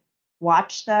would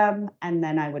watch them, and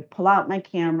then I would pull out my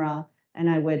camera and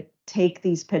I would take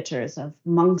these pictures of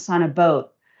monks on a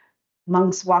boat,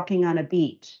 monks walking on a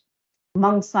beach,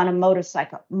 monks on a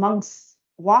motorcycle, monks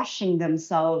washing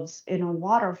themselves in a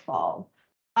waterfall.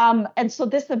 And so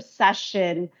this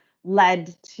obsession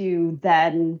led to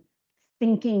then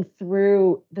thinking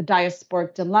through the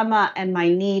diasporic dilemma and my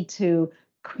need to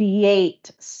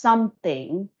create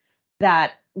something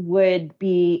that would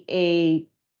be a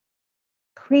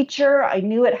creature. I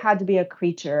knew it had to be a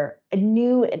creature. I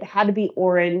knew it had to be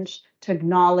orange to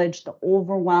acknowledge the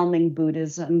overwhelming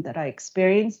Buddhism that I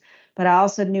experienced, but I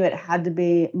also knew it had to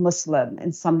be Muslim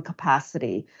in some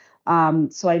capacity.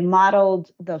 So I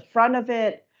modeled the front of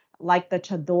it like the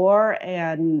chador.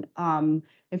 And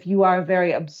if you are a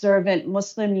very observant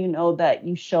Muslim, you know that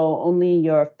you show only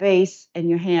your face and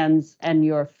your hands and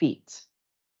your feet.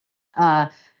 And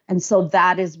so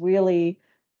that is really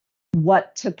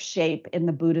what took shape in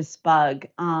the Buddhist bug.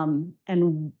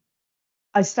 And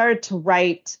I started to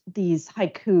write these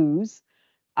haikus.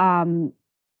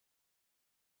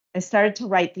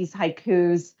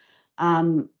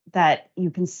 That you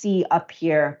can see up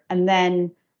here, and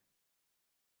then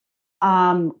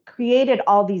created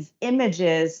all these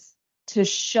images to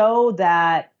show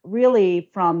that really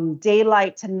from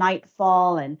daylight to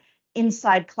nightfall and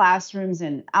inside classrooms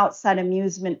and outside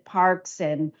amusement parks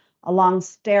and along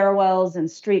stairwells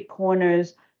and street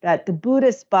corners, that the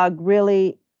Buddhist bug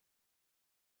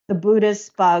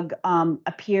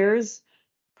appears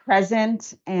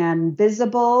present and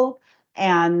visible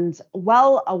and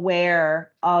well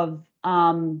aware of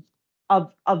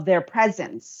their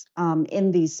presence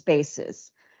in these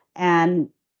spaces. And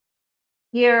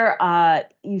here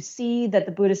you see that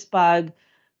the Buddhist bug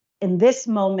in this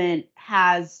moment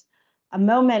has a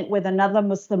moment with another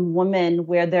Muslim woman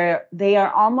where they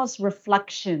are almost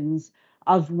reflections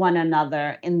of one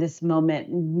another in this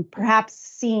moment, perhaps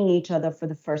seeing each other for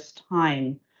the first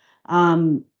time.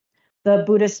 The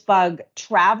Buddhist bug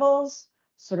travels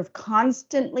sort of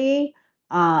constantly,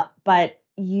 but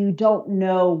you don't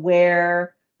know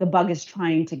where the bug is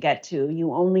trying to get to.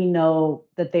 You only know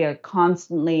that they are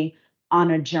constantly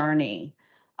on a journey.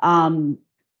 And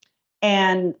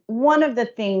one of the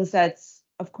things that's,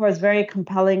 of course, very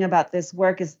compelling about this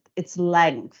work is its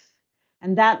length.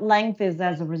 And that length is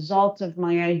as a result of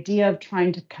my idea of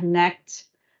trying to connect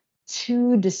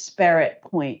two disparate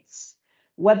points,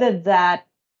 whether that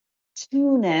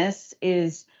two-ness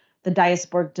is the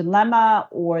diasporic dilemma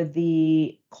or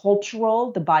the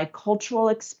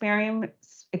bicultural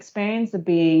experience of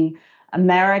being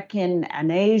American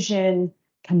and Asian,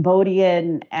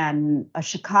 Cambodian and a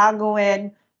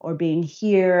Chicagoan, or being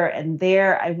here and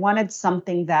there. I wanted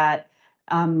something that,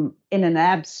 in an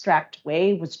abstract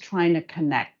way, was trying to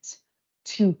connect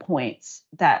 2 points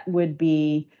that would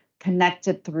be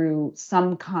connected through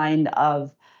some kind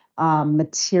of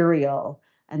material.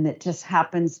 And it just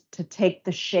happens to take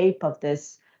the shape of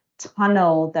this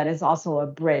tunnel that is also a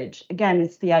bridge. Again,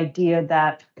 it's the idea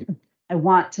that I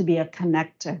want to be a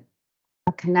connector.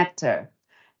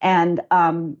 And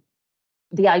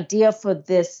the idea for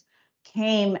this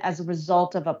came as a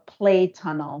result of a play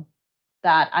tunnel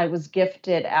that I was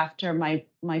gifted after my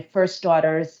first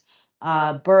daughter's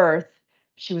birth.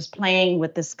 She was playing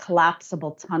with this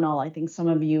collapsible tunnel. I think some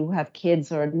of you who have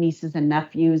kids or nieces and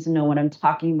nephews know what I'm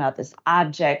talking about, this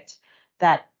object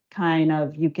that kind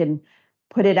of, you can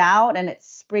put it out and it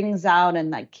springs out,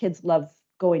 and like kids love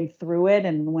going through it.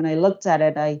 And when I looked at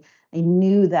it, I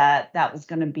knew that was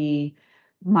going to be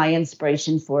my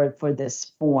inspiration for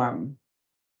this form.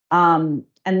 And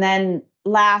then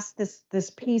last, this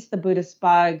piece, The Buddhist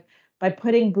Bug, by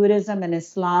putting Buddhism and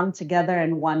Islam together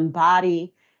in one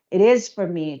body, it is for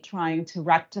me trying to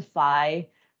rectify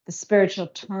the spiritual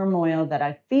turmoil that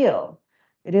I feel.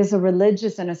 It is a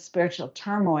religious and a spiritual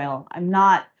turmoil. I'm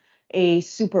not a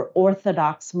super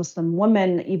orthodox Muslim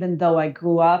woman, even though I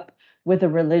grew up with a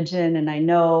religion and I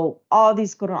know all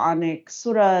these Quranic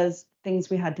surahs, things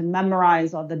we had to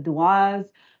memorize, all the du'as,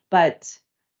 but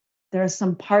there are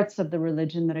some parts of the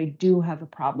religion that I do have a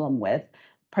problem with,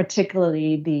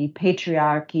 particularly the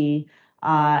patriarchy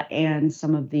and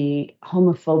some of the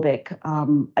homophobic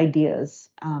ideas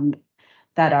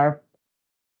that are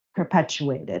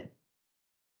perpetuated.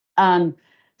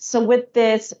 So with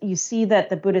this, you see that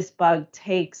the Buddhist Bug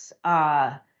takes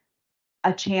a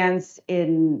chance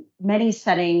in many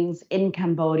settings in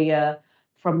Cambodia,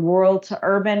 from rural to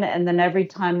urban, and then every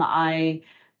time I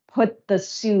put the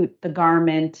suit, the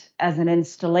garment, as an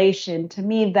installation, to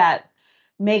me that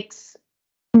makes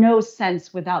no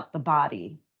sense without the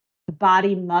body. The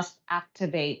body must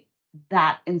activate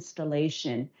that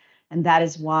installation. And that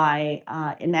is why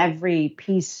in every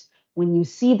piece, when you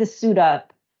see the suit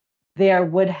up, there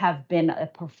would have been a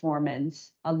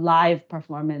performance, a live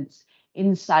performance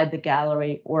inside the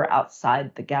gallery or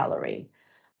outside the gallery.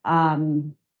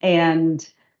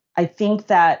 And I think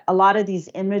that a lot of these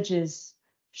images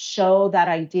show that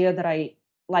idea that I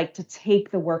like to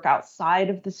take the work outside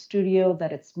of the studio,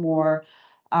 that it's more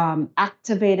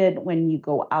activated when you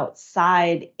go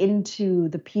outside into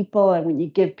the people and when you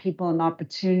give people an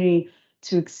opportunity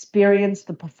to experience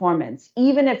the performance,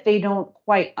 even if they don't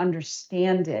quite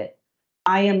understand it.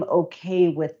 I am okay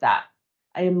with that.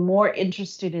 I am more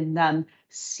interested in them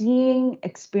seeing,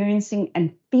 experiencing,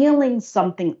 and feeling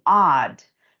something odd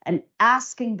and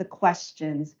asking the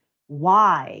questions,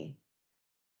 why?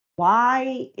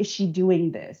 Why is she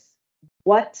doing this?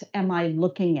 What am I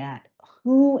looking at?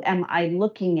 Who am I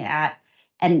looking at?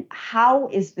 And how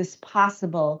is this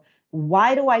possible?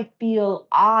 Why do I feel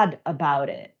odd about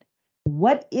it?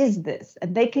 What is this?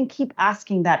 And they can keep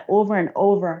asking that over and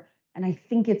over. And I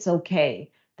think it's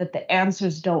okay that the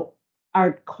answers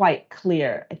aren't quite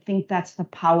clear. I think that's the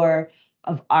power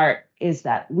of art, is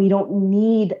that we don't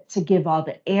need to give all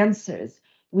the answers.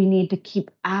 We need to keep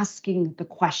asking the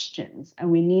questions,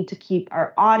 and we need to keep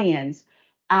our audience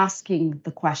asking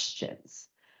the questions.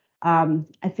 I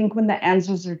think when the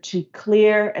answers are too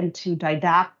clear and too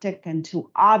didactic and too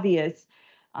obvious,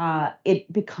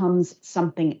 it becomes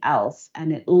something else,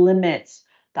 and it limits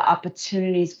the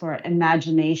opportunities for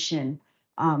imagination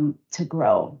to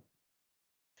grow.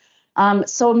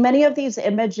 So many of these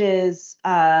images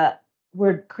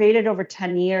were created over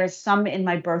 10 years, some in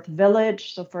my birth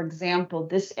village. So for example,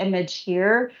 this image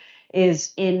here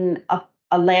is in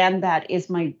a land that is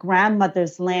my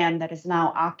grandmother's land that is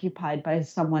now occupied by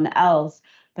someone else.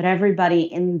 But everybody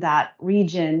in that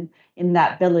region, in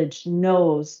that village,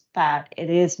 knows that it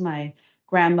is my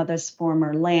grandmother's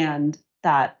former land,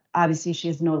 that obviously she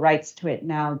has no rights to it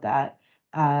now that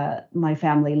my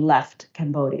family left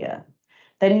Cambodia.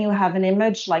 Then you have an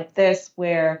image like this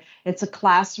where it's a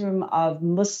classroom of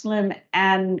Muslim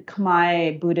and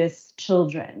Khmer Buddhist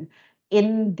children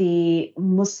in the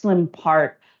Muslim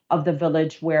part of the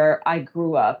village where I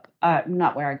grew up,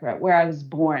 not where I grew up, where I was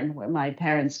born, where my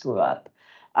parents grew up.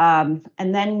 And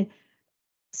then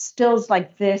stills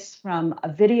like this from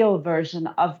a video version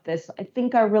of this, I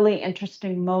think are really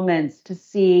interesting moments to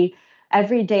see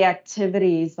everyday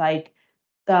activities like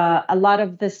a lot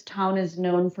of this town is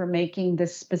known for making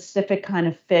this specific kind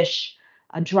of fish,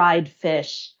 a dried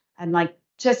fish, and like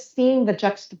just seeing the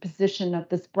juxtaposition of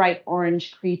this bright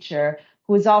orange creature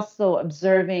who is also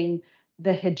observing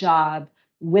the hijab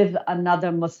with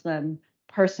another Muslim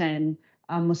person,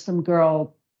 a Muslim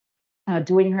girl,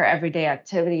 doing her everyday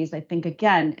activities, I think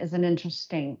again is an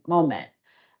interesting moment.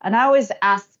 And I always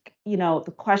ask,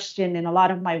 the question in a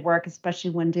lot of my work,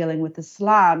 especially when dealing with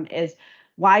Islam, is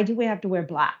why do we have to wear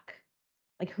black?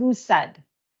 Like, who said?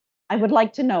 I would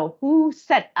like to know who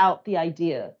set out the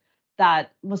idea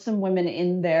that Muslim women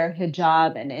in their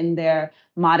hijab and in their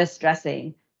modest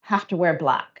dressing have to wear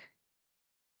black.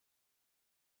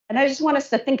 And I just want us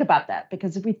to think about that,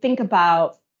 because if we think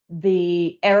about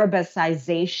the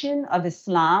Arabicization of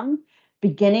Islam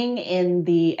beginning in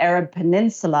the Arab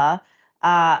Peninsula,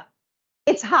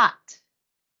 it's hot.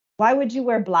 Why would you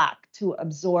wear black? To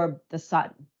absorb the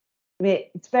sun. I mean,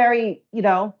 it's very, you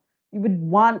would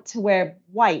want to wear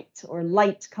white or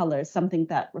light colors, something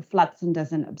that reflects and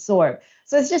doesn't absorb.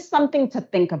 So it's just something to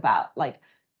think about, like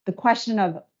the question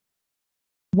of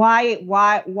why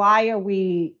are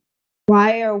we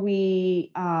Why are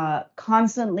we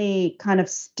constantly kind of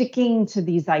sticking to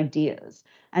these ideas?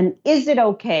 And is it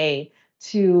okay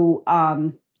to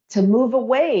move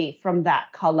away from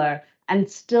that color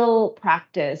and still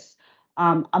practice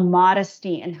a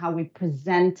modesty in how we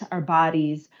present our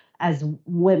bodies as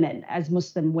women, as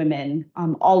Muslim women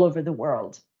all over the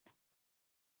world?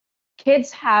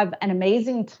 Kids have an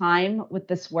amazing time with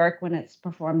this work when it's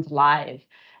performed live.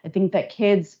 I think that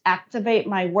kids activate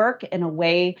my work in a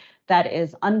way that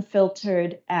is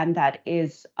unfiltered and that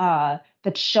is that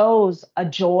shows a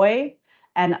joy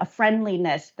and a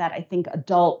friendliness that I think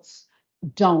adults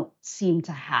don't seem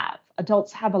to have.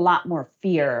 Adults have a lot more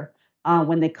fear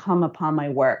when they come upon my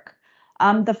work.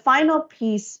 The final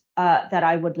piece that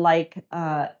I would like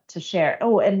to share.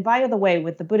 Oh, and by the way,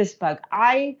 with the Buddhist bug,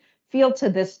 I feel to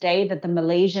this day that the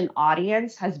Malaysian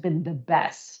audience has been the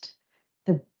best.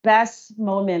 The best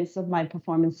moments of my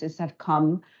performances have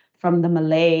come from the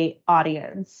Malay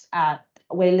audience at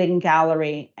Wailing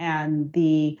Gallery, and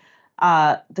the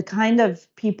kind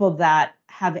of people that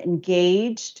have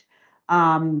engaged,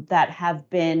 that have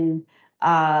been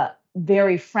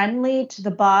very friendly to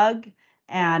the bug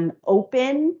and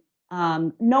open,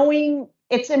 knowing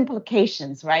its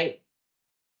implications, right?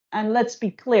 And let's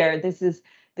be clear,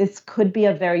 this could be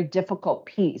a very difficult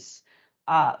piece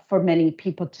for many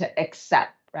people to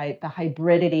accept, right? The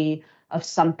hybridity of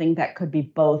something that could be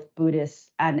both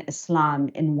Buddhist and Islam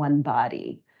in one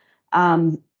body.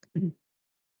 And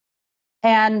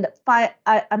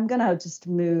I'm going to just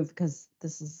move because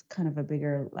this is kind of a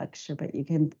bigger lecture, but you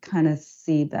can kind of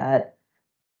see that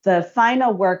the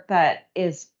final work that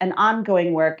is an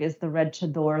ongoing work is the Red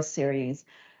Chador series.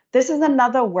 This is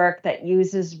another work that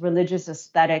uses religious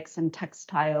aesthetics and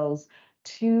textiles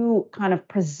to kind of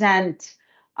present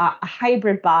a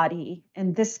hybrid body.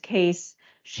 In this case,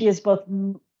 she is both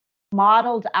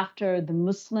modeled after the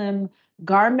Muslim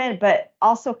garment, but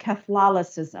also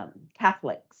Catholicism,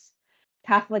 Catholics.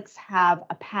 Catholics have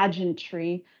a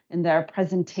pageantry in their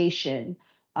presentation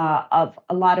of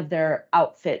a lot of their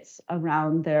outfits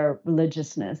around their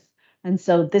religiousness. And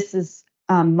so this is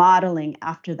modeling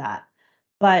after that.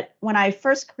 But when I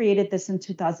first created this in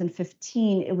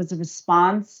 2015, it was a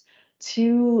response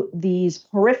to these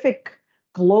horrific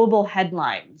global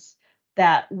headlines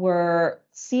that were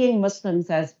seeing Muslims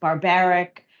as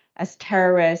barbaric, as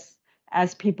terrorists,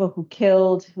 as people who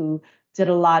killed, who did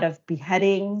a lot of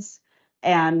beheadings.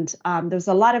 And there's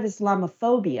a lot of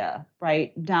Islamophobia,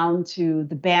 right, down to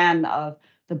the ban of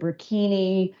the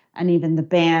burkini and even the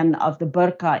ban of the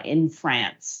burqa in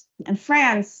France. And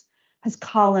France has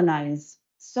colonized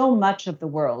so much of the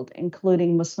world,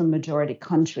 including Muslim majority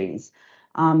countries.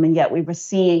 And yet we were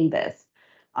seeing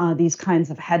these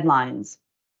kinds of headlines.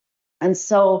 And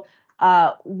so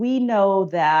we know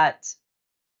that,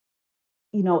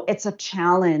 it's a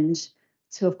challenge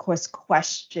to, of course,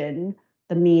 question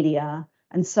the media.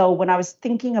 And so when I was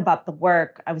thinking about the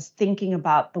work, I was thinking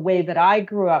about the way that I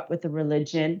grew up with the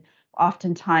religion,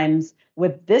 oftentimes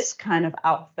with this kind of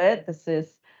outfit. This is,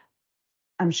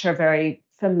 I'm sure, very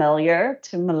familiar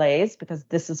to Malays because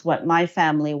this is what my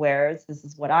family wears. This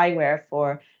is what I wear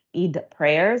for Eid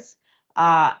prayers.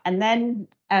 And then,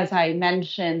 as I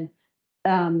mentioned,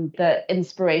 the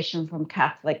inspiration from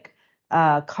Catholic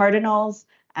cardinals,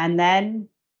 and then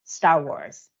Star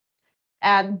Wars.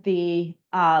 And the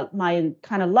my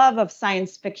kind of love of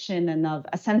science fiction and of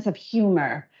a sense of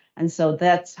humor. And so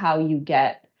that's how you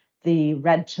get the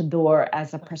Red Chador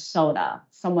as a persona,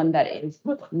 someone that is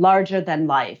larger than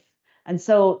life. And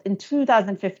so in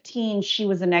 2015, she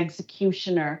was an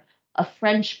executioner of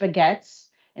French baguettes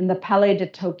in the Palais de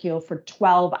Tokyo for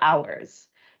 12 hours.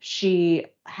 She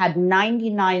had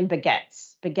 99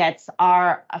 baguettes. Baguettes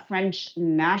are a French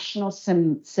national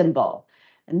symbol.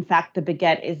 In fact, the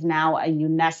baguette is now a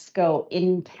UNESCO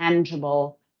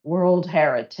intangible world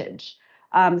heritage.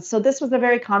 So this was a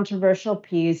very controversial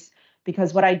piece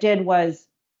because what I did was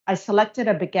I selected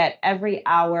a baguette every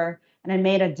hour and I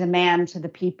made a demand to the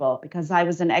people because I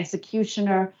was an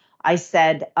executioner. I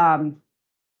said, I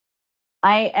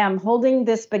am holding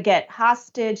this baguette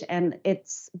hostage and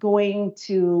it's going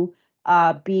to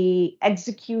be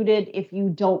executed if you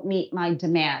don't meet my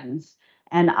demands.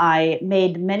 And I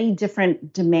made many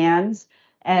different demands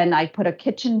and I put a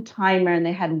kitchen timer and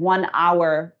they had 1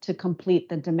 hour to complete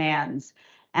the demands.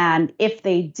 And if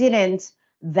they didn't,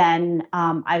 then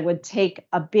I would take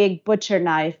a big butcher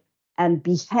knife and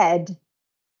behead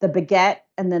the baguette,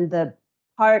 and then the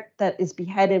part that is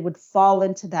beheaded would fall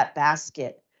into that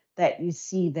basket that you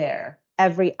see there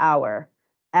every hour.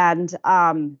 And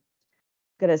I'm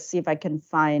gonna see if I can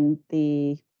find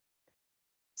the.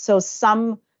 So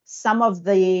some of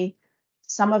the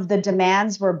Some of the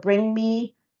demands were bring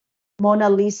me Mona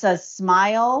Lisa's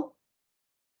smile,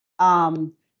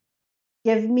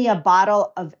 give me a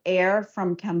bottle of air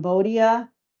from Cambodia,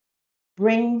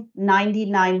 bring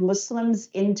 99 Muslims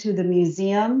into the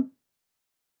museum,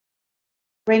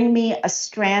 bring me a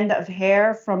strand of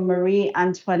hair from Marie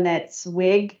Antoinette's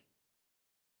wig,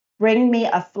 bring me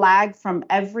a flag from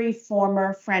every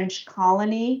former French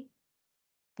colony,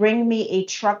 bring me a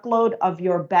truckload of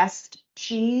your best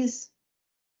cheese.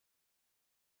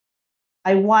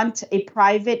 I want a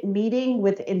private meeting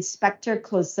with Inspector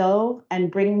Clouseau and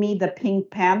bring me the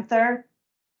Pink Panther.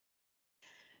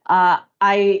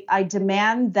 I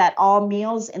demand that all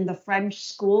meals in the French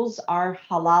schools are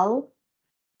halal.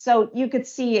 So you could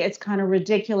see it's kind of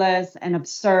ridiculous and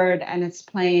absurd, and it's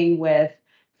playing with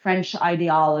French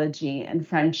ideology and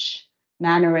French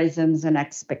mannerisms and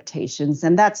expectations.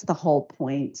 And that's the whole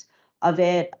point of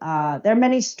it. There are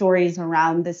many stories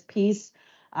around this piece,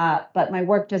 but my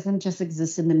work doesn't just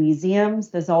exist in the museums.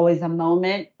 There's always a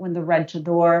moment when the Red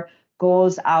Chador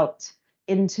goes out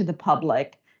into the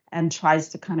public and tries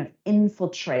to kind of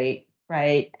infiltrate,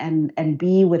 right, and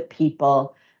be with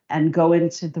people and go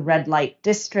into the red light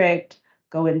district,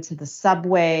 go into the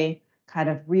subway, kind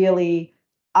of really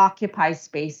occupy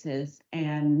spaces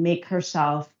and make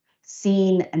herself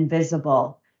seen and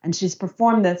visible. And she's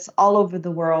performed this all over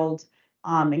the world,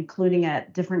 including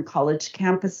at different college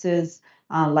campuses,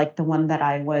 like the one that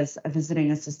I was a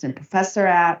visiting assistant professor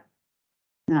at.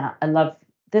 I love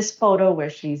this photo where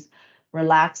she's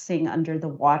relaxing under the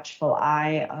watchful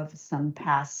eye of some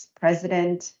past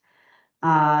president.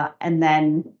 And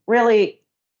then really,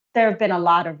 there have been a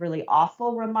lot of really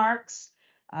awful remarks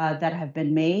that have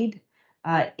been made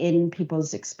in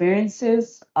people's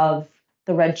experiences of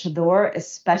the Red Chador,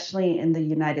 especially in the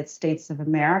United States of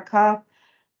America.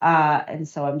 And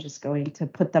so I'm just going to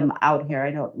put them out here.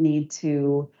 I don't need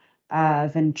to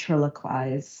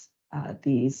ventriloquize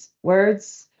these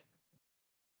words.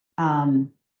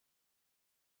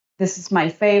 This is my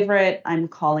favorite. I'm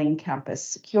calling campus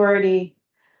security.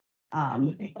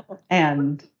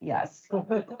 And yes.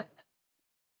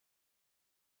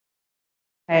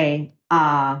 Hey,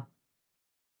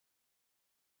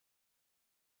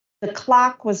 the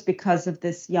clock was because of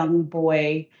this young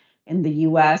boy in the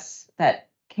US that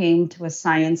came to a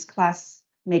science class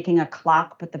making a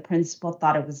clock, but the principal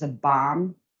thought it was a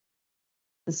bomb.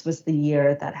 This was the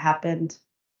year that happened.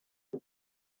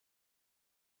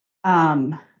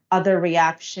 Other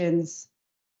reactions,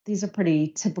 these are pretty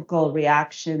typical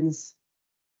reactions.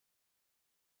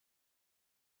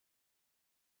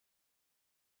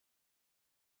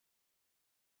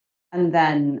 And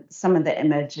then some of the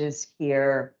images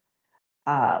here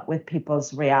with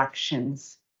people's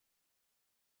reactions.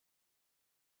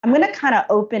 I'm going to kind of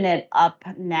open it up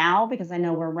now because I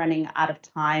know we're running out of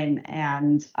time.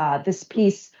 And this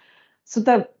piece, so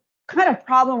the kind of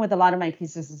problem with a lot of my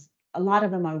pieces is a lot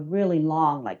of them are really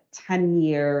long, like 10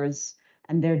 years,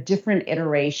 and they're different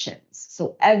iterations.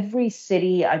 So every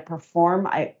city I perform,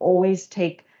 I always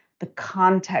take the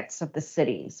context of the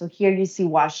city. So here you see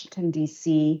Washington,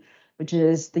 D.C., which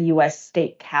is the US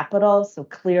state capital. So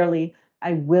clearly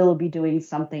I will be doing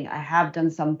something. I have done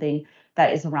something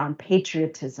that is around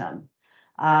patriotism.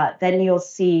 Then you'll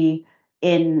see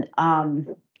in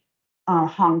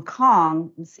Hong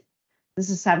Kong, this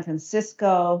is San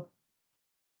Francisco.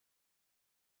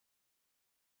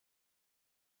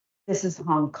 This is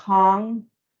Hong Kong,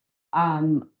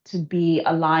 to be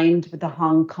aligned with the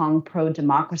Hong Kong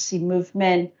pro-democracy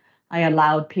movement. I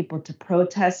allowed people to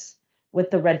protest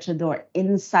with the Red Chador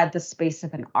inside the space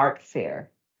of an art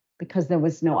fair because there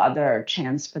was no other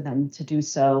chance for them to do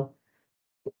so.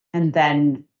 And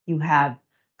then you have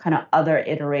kind of other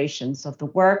iterations of the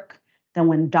work. Then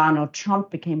when Donald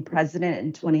Trump became president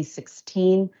in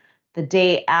 2016, the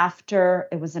day after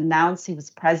it was announced he was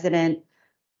president,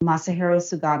 Masahiro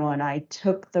Sugano and I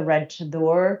took the Red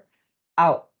Chador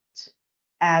out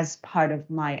as part of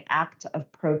my act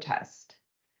of protest.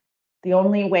 The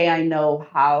only way I know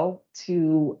how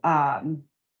to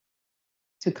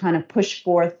kind of push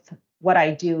forth what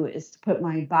I do is to put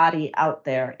my body out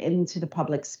there into the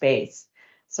public space.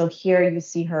 So here you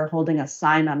see her holding a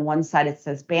sign. On one side it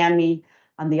says ban me,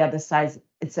 on the other side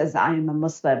it says I am a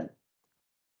Muslim.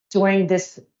 During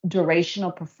this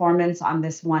durational performance on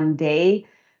this one day,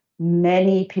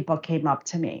 many people came up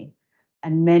to me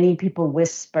and many people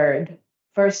whispered.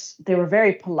 First, they were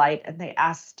very polite and they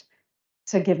asked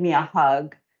to give me a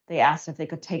hug. They asked if they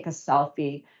could take a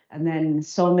selfie. And then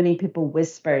so many people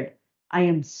whispered, I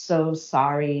am so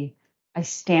sorry. I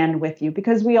stand with you.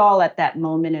 Because we all at that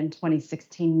moment in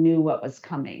 2016 knew what was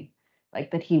coming,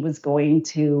 like that he was going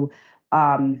to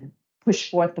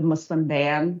push forth the Muslim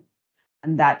ban,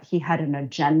 and that he had an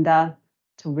agenda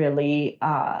to really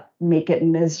make it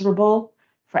miserable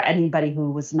for anybody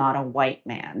who was not a white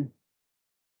man.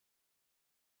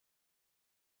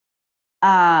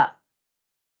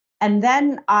 And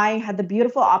then I had the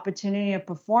beautiful opportunity of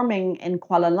performing in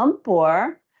Kuala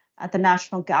Lumpur at the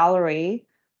National Gallery.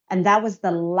 And that was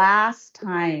the last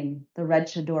time the Red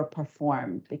Chador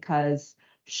performed, because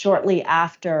shortly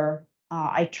after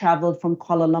I traveled from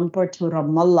Kuala Lumpur to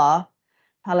Ramallah,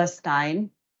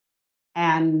 Palestine,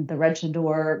 and the Red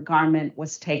Chador garment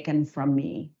was taken from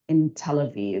me in Tel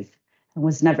Aviv and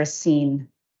was never seen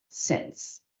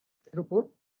since. Airport?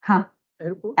 Huh?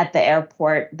 Airport? At the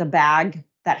airport, the bag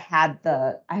that had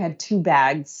I had 2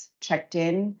 bags checked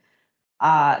in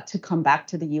to come back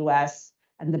to the US,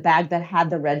 and the bag that had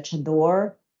the Red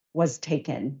Chador was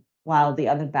taken while the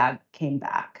other bag came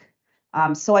back.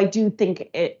 So I do think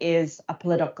it is a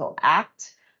political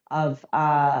act of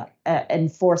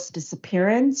enforced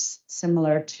disappearance,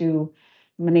 similar to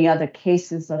many other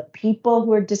cases of people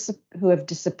who have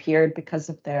disappeared because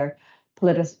of their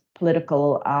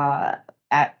political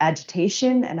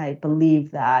agitation. And I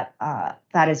believe that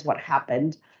that is what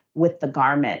happened with the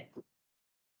garment.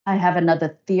 I have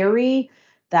another theory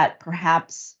that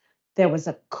perhaps there was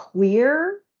a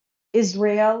queer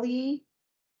Israeli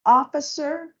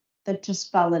officer that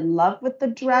just fell in love with the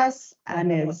dress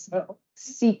and is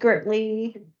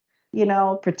secretly,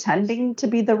 pretending to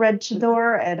be the Red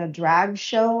Chador at a drag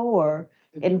show or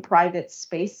in private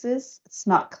spaces. It's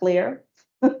not clear.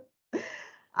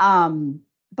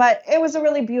 But it was a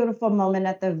really beautiful moment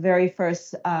at the very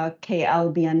first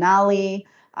KL Biennale.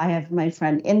 I have my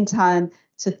friend Intan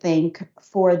to thank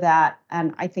for that.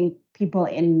 And I think people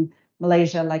in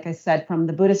Malaysia, like I said, from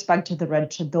the Buddhist bag to the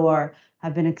Red Chador,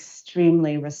 have been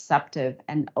extremely receptive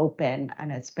and open.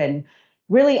 And it's been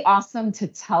really awesome to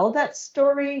tell that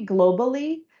story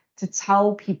globally, to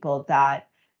tell people that,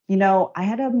 I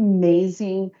had an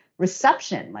amazing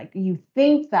reception. Like, you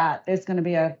think that there's going to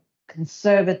be a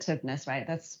conservativeness, right?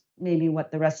 That's maybe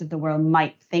what the rest of the world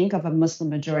might think of a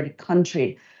Muslim majority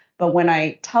country. But when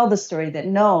I tell the story that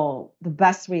no, the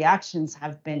best reactions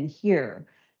have been here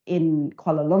in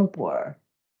Kuala Lumpur.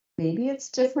 Maybe it's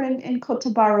different in Kota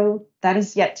Baru. That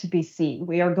is yet to be seen.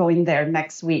 We are going there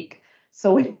next week,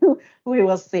 so we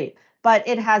will see. But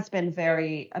it has been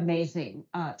very amazing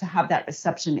to have that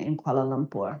reception in Kuala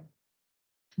Lumpur.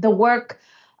 The work,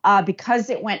 because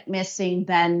it went missing,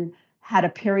 then had a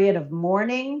period of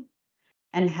mourning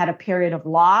and had a period of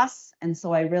loss. And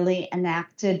so I really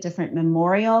enacted different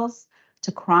memorials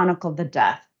to chronicle the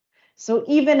death. So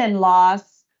even in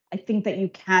loss, I think that you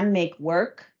can make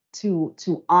work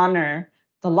to honor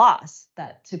the loss,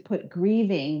 that to put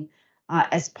grieving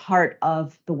as part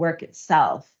of the work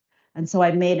itself. And so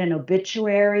I made an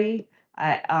obituary.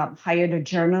 I hired a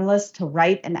journalist to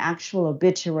write an actual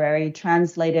obituary,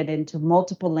 translated into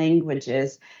multiple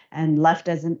languages, and left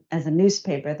as a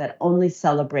newspaper that only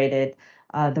celebrated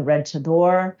the Red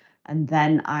Chador. And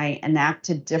then I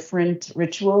enacted different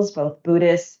rituals, both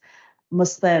Buddhist,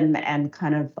 Muslim, and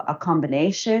kind of a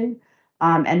combination.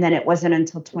 And then it wasn't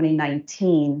until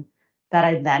 2019 that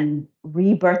I then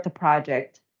rebirthed the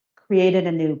project, created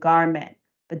a new garment.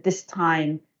 But this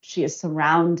time she is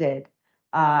surrounded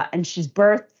and she's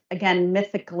birthed, again,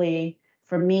 mythically.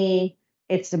 For me,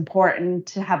 it's important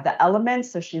to have the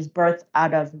elements. So she's birthed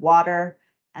out of water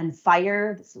and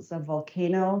fire. This is a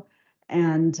volcano.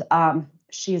 And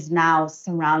she is now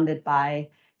surrounded by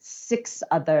 6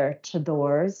 other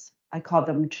chadors. I call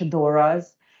them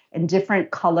chadoras in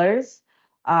different colors.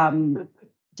 And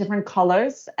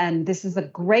this is a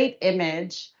great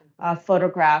image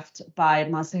photographed by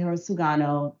Masahiro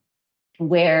Sugano,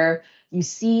 where you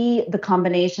see the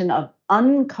combination of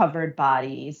uncovered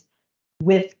bodies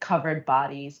with covered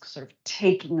bodies sort of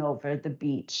taking over the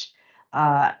beach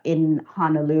in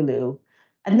Honolulu.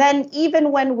 And then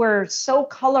even when we're so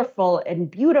colorful and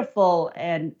beautiful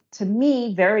and, to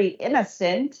me, very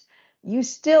innocent, you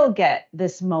still get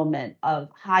this moment of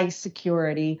high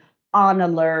security, on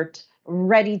alert,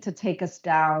 ready to take us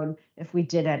down if we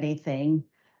did anything.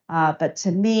 But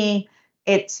to me,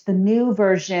 it's the new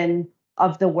version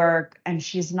of the work, and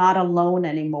she's not alone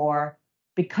anymore.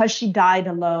 Because she died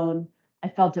alone, I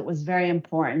felt it was very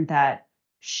important that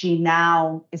she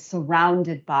now is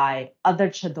surrounded by other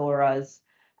chadoras,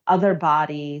 other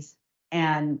bodies,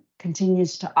 and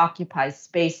continues to occupy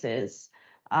spaces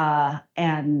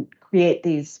and create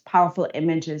these powerful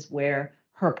images where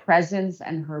her presence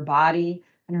and her body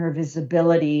and her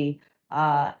visibility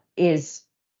is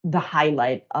the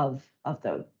highlight of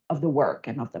the work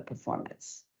and of the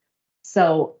performance.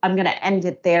 So I'm going to end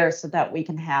it there so that we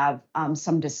can have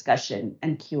some discussion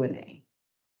and Q&A.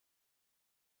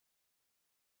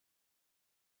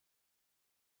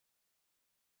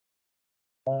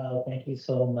 Wow, thank you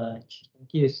so much.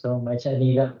 Thank you so much,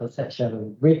 Anita, for such a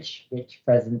rich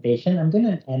presentation. I'm going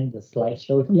to end the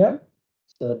slideshow here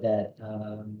so that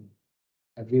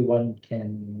everyone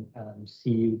can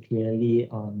see you clearly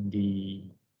on the.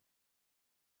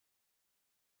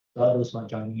 For those not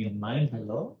joining you online,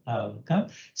 hello, welcome.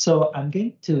 So I'm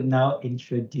going to now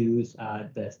introduce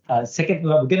the second.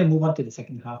 We're going to move on to the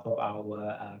second half of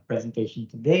our presentation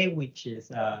today, which is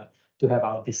to have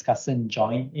our discussant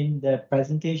join in the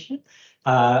presentation.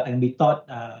 And we thought,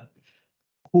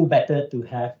 who better to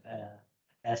have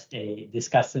as a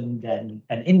discussant than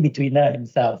an in-betweener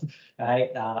himself, right?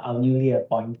 Our newly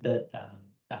appointed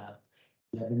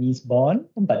Lebanese born,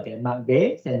 but Denmark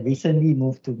based, and recently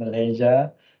moved to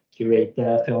Malaysia,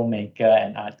 curator, filmmaker,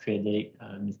 and art critic,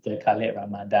 Mr. Khaled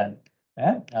Ramadan,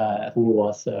 who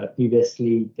was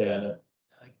previously the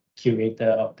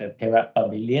curator of the Perak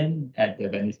Pavilion at the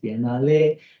Venice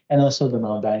Biennale, and also the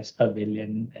Maldives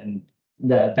Pavilion and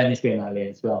the Venice Biennale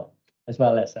as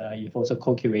well as you've also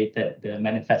co-curated the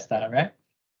Manifesta, right?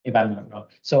 If I'm not wrong.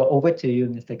 So over to you,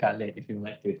 Mr. Khaled, if you'd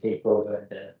like to take over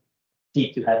the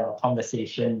seat to have a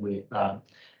conversation with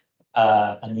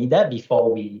ANIDA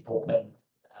before we open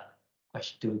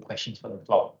to questions from the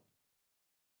floor.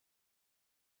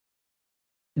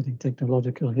 Getting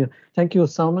technological here. Thank you,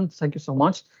 Salman. Thank you so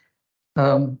much.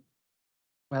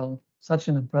 Well, such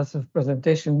an impressive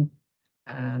presentation,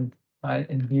 and I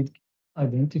indeed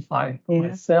identify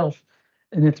myself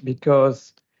in it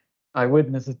because I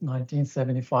witnessed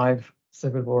 1975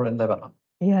 civil war in Lebanon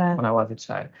when I was a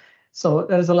child. So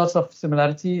there is a lot of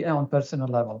similarity on personal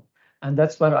level, and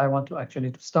that's where I want to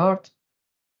actually to start.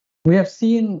 We have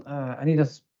seen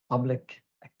ANIDA's public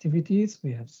activities.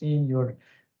 We have seen your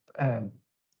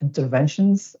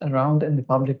interventions around in the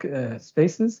public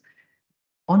spaces.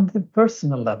 On the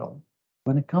personal level,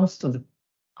 when it comes to the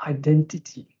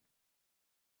identity,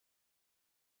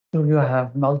 so you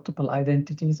have multiple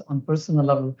identities on personal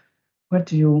level.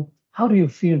 How do you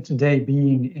feel today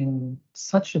being in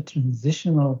such a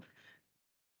transitional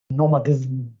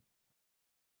nomadism,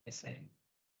 I say?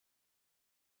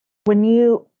 Can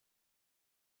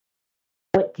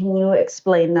you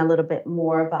explain a little bit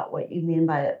more about what you mean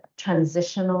by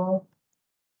transitional?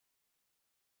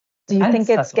 Do you think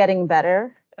it's getting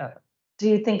better? Do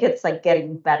you think it's like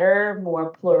getting better, more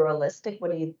pluralistic?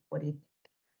 What do you think?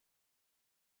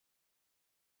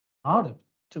 Harder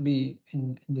to be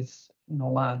in this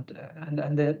nomad,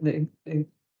 and the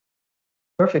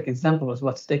perfect example is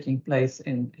what's taking place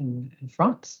in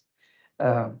France.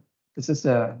 This is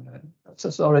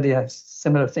already has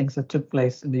similar things that took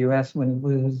place in the US when it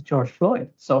was George Floyd.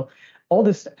 So all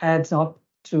this adds up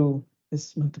to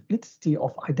this multiplicity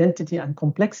of identity and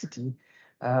complexity.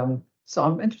 So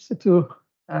I'm interested to,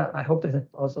 I hope that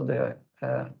also the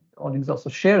audience also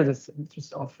share this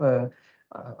interest of a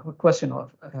question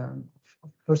of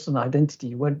personal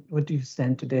identity. What do you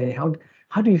stand today?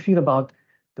 How do you feel about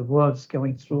the world's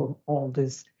going through all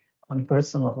this on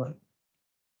personal level?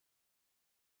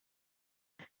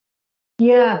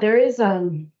 Yeah, there's a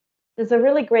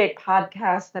really great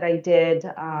podcast that I did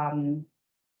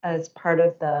as part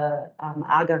of the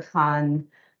Aga Khan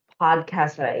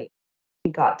podcast that I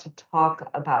got to talk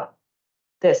about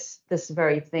this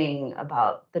very thing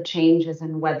about the changes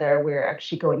and whether we're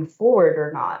actually going forward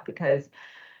or not. Because,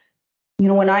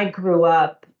 when I grew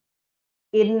up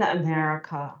in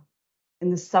America,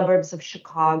 in the suburbs of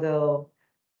Chicago,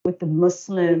 with the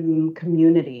Muslim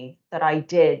community that I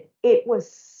did, it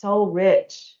was so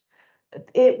rich.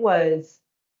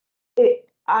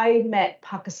 I met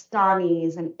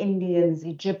Pakistanis and Indians,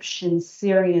 Egyptians,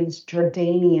 Syrians,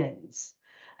 Jordanians,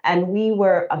 and we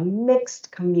were a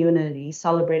mixed community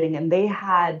celebrating, and they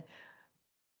had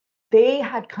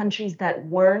countries that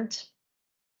weren't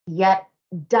yet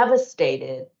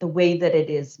devastated the way that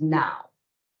it is now.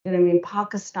 You know what I mean?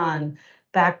 Pakistan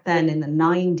back then in the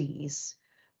 90s,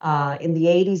 in the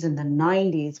 80s and the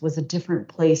 90s was a different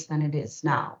place than it is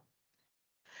now.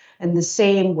 And the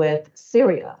same with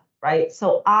Syria, right?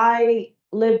 So I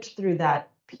lived through that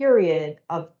period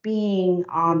of being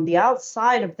on the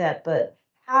outside of that, but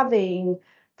having,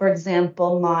 for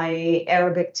example, my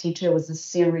Arabic teacher was a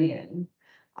Syrian,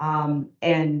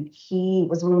 and he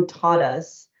was one who taught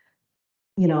us,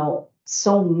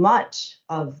 so much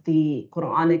of the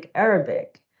Quranic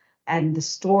Arabic and the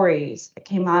stories that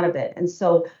came out of it. And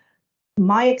so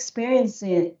my experience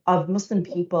of Muslim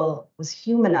people was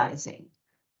humanizing.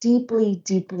 deeply,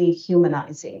 deeply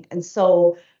humanizing. And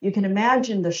so you can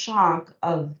imagine the shock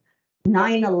of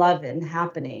 9/11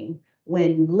 happening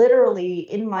when literally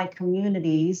in my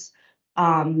communities,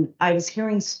 I was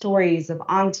hearing stories of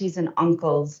aunties and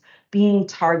uncles being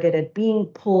targeted, being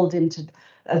pulled into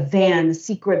a van, a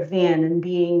secret van, and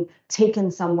being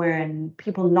taken somewhere, and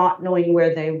people not knowing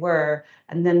where they were.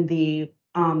 And then the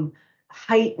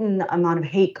heightened amount of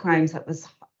hate crimes that was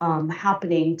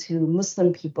happening to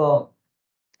Muslim people.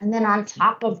 And then on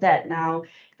top of that, now,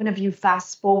 even if you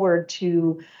fast forward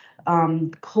to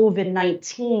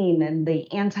COVID-19 and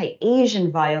the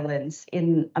anti-Asian violence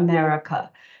in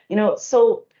America,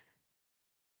 so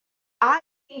I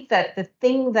think that the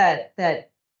thing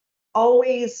that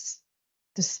always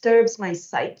disturbs my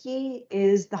psyche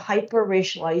is the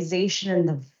hyper-racialization and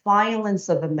the violence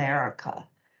of America.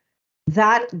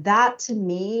 That to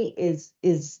me is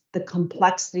the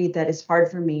complexity that is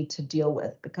hard for me to deal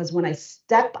with, because when I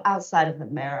step outside of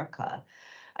America,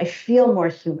 I feel more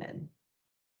human.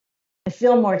 I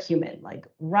feel more human, like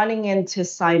running into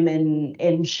Simon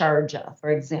in Sharjah,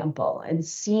 for example, and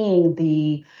seeing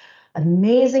the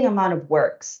amazing amount of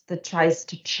works that tries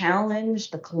to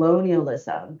challenge the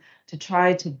colonialism, to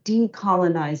try to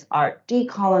decolonize art,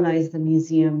 decolonize the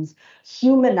museums,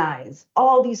 humanize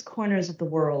all these corners of the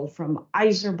world, from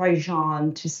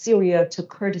Azerbaijan to Syria to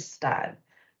Kurdistan.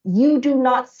 You do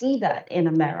not see that in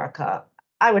America.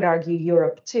 I would argue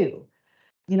Europe too.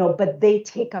 But they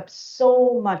take up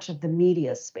so much of the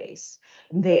media space.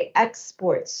 They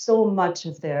export so much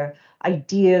of their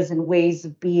ideas and ways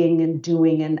of being and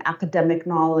doing, and academic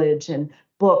knowledge and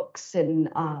books and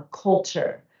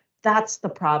culture. That's the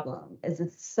problem, is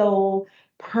it so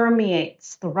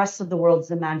permeates the rest of the world's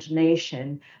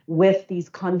imagination with these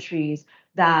countries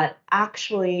that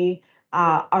actually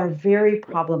are very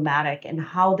problematic in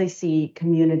how they see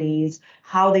communities,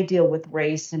 how they deal with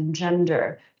race and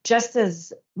gender, just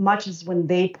as much as when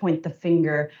they point the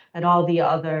finger at all the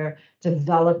other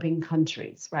developing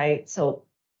countries, right? So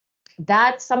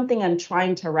that's something I'm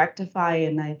trying to rectify.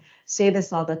 And I say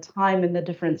this all the time in the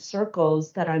different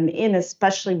circles that I'm in,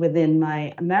 especially within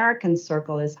my American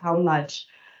circle, is how much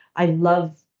I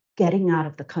love getting out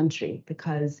of the country,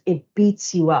 because it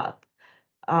beats you up.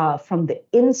 From the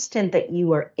instant that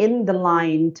you are in the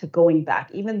line to going back,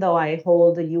 even though I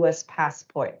hold a US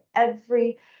passport,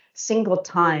 every single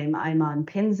time I'm on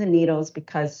pins and needles,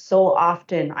 because so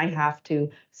often I have to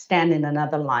stand in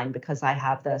another line because I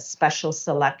have the special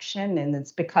selection, and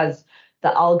it's because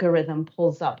the algorithm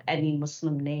pulls up any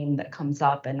Muslim name that comes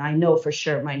up, and I know for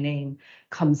sure my name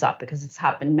comes up because it's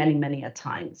happened many, many a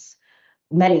times.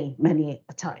 Many, many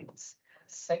a times.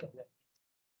 Second,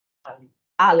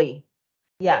 Ali.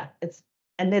 Yeah, it's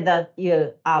ANIDA,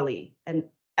 Ali. And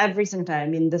every single time, I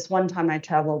mean, this one time I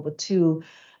traveled with two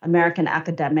American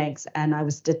academics, and I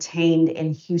was detained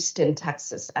in Houston,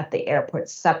 Texas at the airport,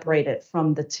 separated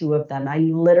from the two of them. I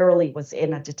literally was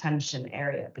in a detention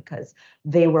area because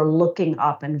they were looking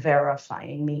up and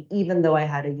verifying me, even though I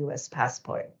had a US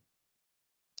passport.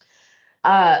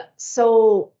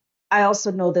 So I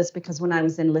also know this because when I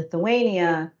was in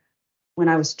Lithuania, when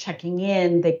I was checking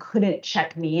in, they couldn't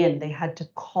check me in. They had to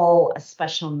call a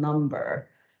special number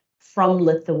from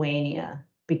Lithuania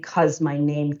because my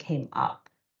name came up.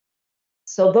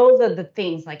 So those are the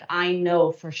things, like, I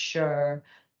know for sure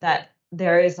that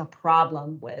there is a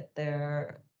problem with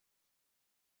their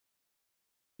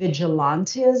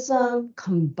vigilantism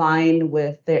combined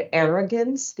with their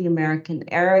arrogance, the American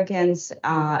arrogance,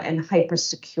 and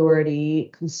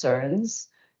hypersecurity concerns.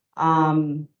 I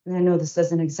know this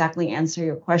doesn't exactly answer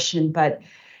your question, but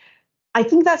I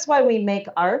think that's why we make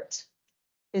art,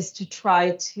 is to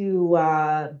try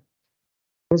to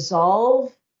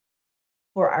resolve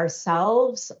for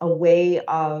ourselves a way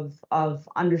of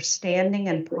understanding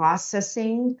and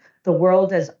processing the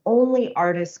world as only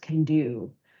artists can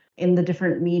do in the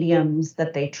different mediums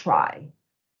that they try.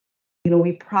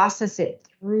 We process it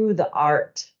through the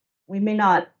art. It may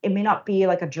not be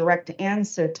like a direct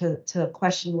answer to a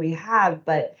question we have,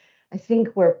 but I think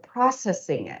we're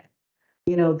processing it.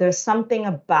 There's something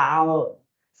about,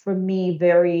 for me,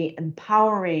 very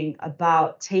empowering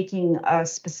about taking a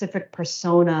specific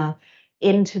persona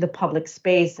into the public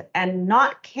space and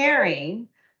not caring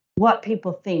what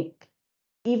people think,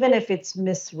 even if it's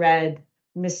misread,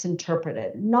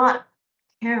 misinterpreted, not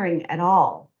caring at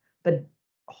all, but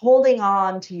holding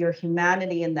on to your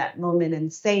humanity in that moment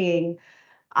and saying,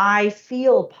 I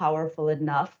feel powerful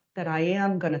enough that I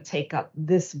am going to take up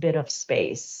this bit of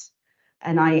space,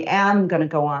 and I am going to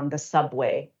go on the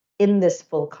subway in this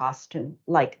full costume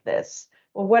like this,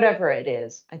 or whatever it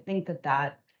is. I think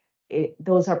that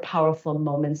those are powerful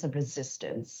moments of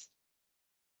resistance.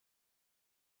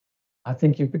 I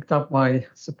think you picked up my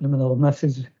subliminal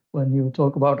message when you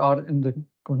talk about art in the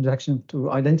conjunction to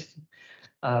identity.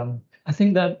 I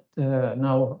think that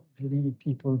now really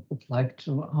people would like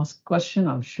to ask a question.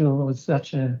 I'm sure with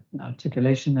such an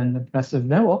articulation and impressive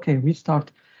level. Okay, we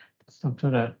start.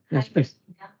 Dr. Yes, please.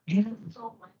 Thank you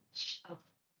so much for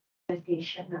the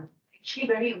presentation. I'm actually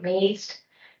very amazed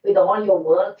with all your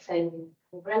works, and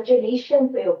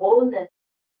congratulations for your boldness.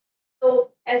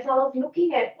 So as I was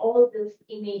looking at all these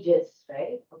images,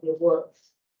 right, of your works,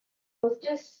 I was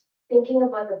just thinking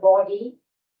about the body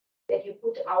that you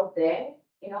put out there,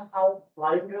 how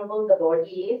vulnerable the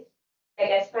body is.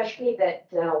 Like especially that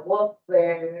work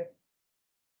where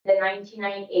the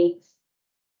 99 eggs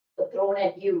were thrown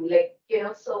at you,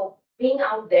 so being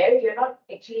out there, you're not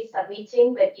actually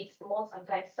submitting, but it's more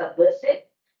sometimes subversive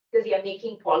because you're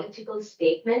making political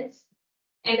statements,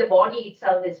 and the body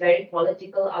itself is very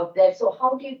political out there. So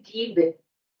how do you deal with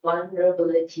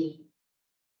vulnerability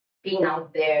being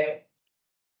out there?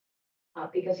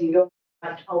 Because you don't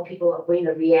know how people are going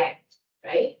to react,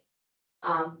 right?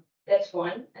 That's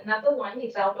one. Another one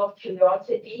is out of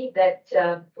curiosity, that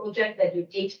project that you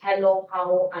did, Hello,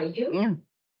 How Are You? Yeah.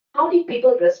 How did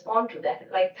people respond to that?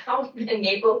 Like, how did the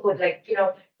neighborhood,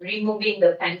 removing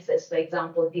the fences, for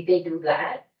example, did they do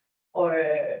that? Or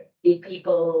did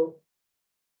people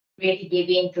really give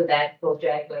in to that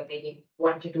project, like they didn't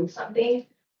want to do something,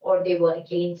 or they were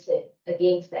against it,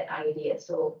 against that idea?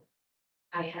 So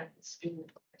I have these two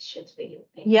questions for you.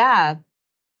 Thank you. Yeah,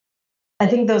 I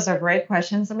think those are great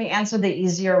questions. Let me answer the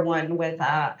easier one with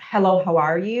hello, how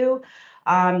are you?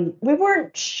 We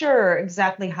weren't sure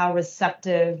exactly how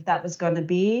receptive that was going to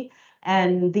be.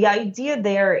 And the idea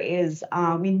there is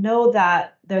we know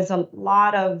that there's a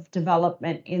lot of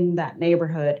development in that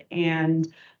neighborhood,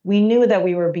 and we knew that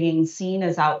we were being seen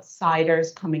as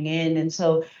outsiders coming in. And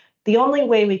so the only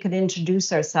way we could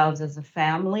introduce ourselves as a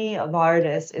family of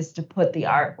artists is to put the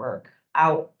artwork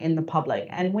out in the public.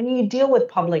 And when you deal with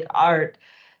public art,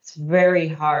 it's very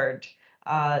hard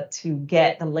to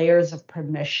get the layers of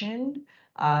permission.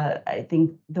 I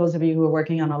think those of you who are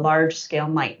working on a large scale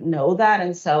might know that.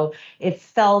 And so it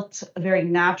felt very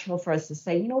natural for us to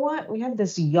say, you know what, we have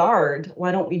this yard.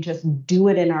 Why don't we just do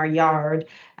it in our yard?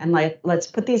 And let's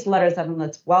put these letters up and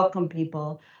let's welcome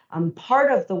people.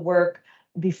 Part of the work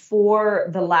before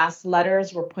the last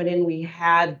letters were put in, we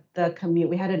had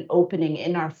we had an opening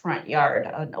in our front yard,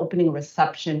 an opening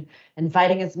reception,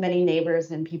 inviting as many neighbors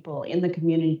and people in the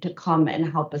community to come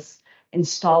and help us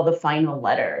install the final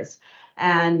letters.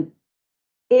 And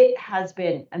it has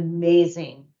been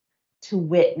amazing to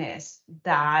witness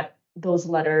that those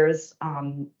letters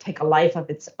take a life of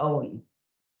its own.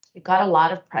 It got a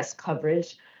lot of press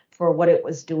coverage for what it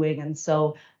was doing. And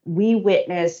so we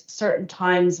witnessed certain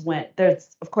times when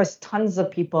there's, of course, tons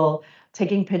of people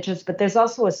taking pictures, but there's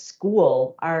also a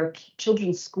school. Our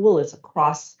children's school is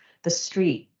across the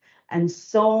street. And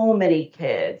so many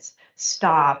kids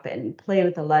stop and play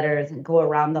with the letters and go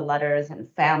around the letters, and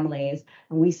families.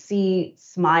 And we see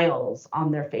smiles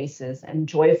on their faces and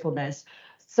joyfulness.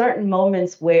 Certain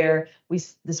moments where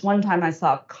this one time I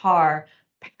saw a car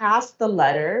pass the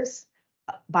letters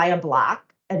by a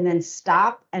block and then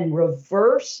stop and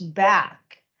reverse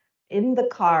back in the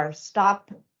car,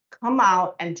 stop, come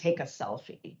out and take a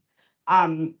selfie.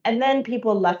 And then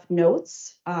people left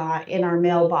notes in our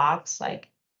mailbox,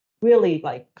 really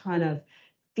kind of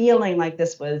feeling like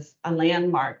this was a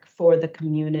landmark for the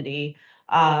community.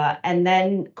 And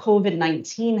then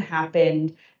COVID-19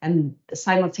 happened, and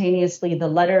simultaneously the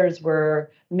letters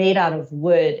were made out of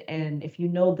wood. And if you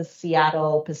know the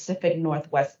Seattle Pacific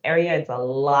Northwest area, it's a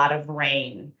lot of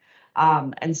rain.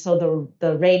 And so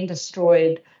the rain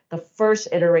destroyed the first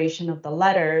iteration of the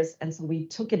letters. And so we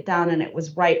took it down, and it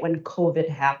was right when COVID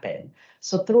happened.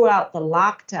 So throughout the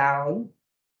lockdown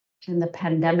and the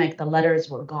pandemic, the letters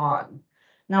were gone.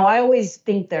 Now, I always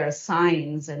think there are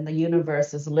signs and the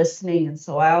universe is listening. And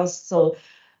so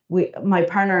my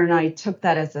partner and I took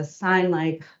that as a sign,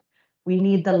 like, we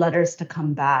need the letters to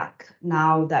come back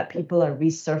now that people are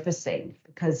resurfacing.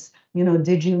 Because,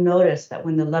 did you notice that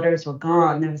when the letters were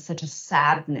gone, there was such a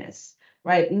sadness,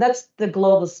 right? And that's the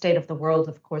global state of the world,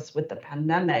 of course, with the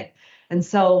pandemic. And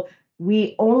so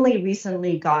we only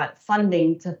recently got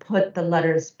funding to put the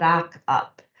letters back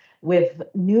up with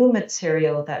new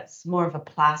material that's more of a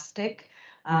plastic.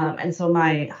 And so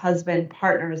my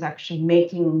partner is actually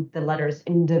making the letters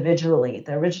individually.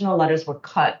 The original letters were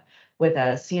cut with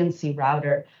a CNC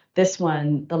router. This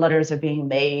one, the letters are being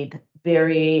made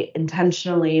very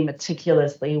intentionally,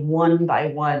 meticulously, one by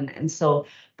one. And so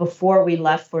before we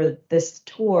left for this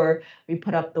tour, we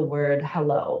put up the word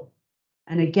hello.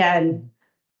 And again,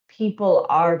 people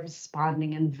are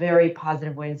responding in very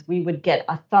positive ways. We would get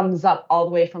a thumbs up all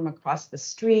the way from across the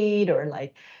street, or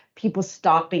like people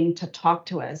stopping to talk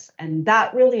to us. And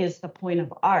that really is the point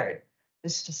of art,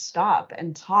 is to stop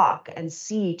and talk and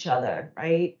see each other,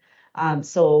 right?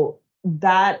 So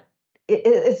that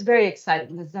it's very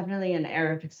exciting. There's definitely an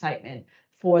air of excitement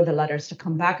for the letters to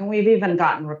come back. And we've even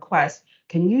gotten requests,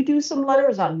 can you do some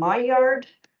letters on my yard?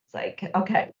 It's like,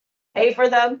 okay, pay for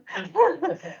them.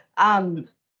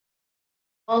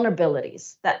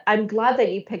 Vulnerabilities, that I'm glad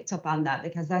that you picked up on that,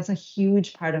 because that's a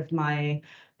huge part of my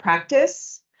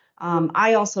practice.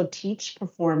 I also teach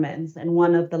performance, and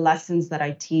one of the lessons that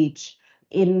I teach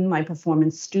in my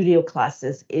performance studio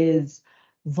classes is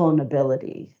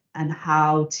vulnerability and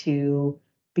how to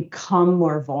become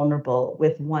more vulnerable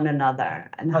with one another.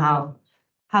 And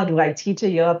how do I teach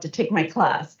it? You'll have to take my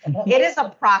class. It is a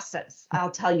process,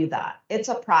 I'll tell you that. It's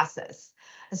a process,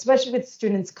 especially with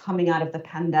students coming out of the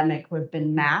pandemic who have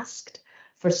been masked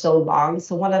for so long.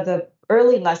 So one of the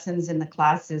early lessons in the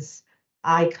class is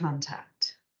eye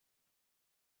contact,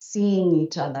 seeing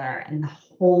each other and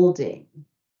holding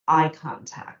eye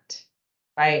contact,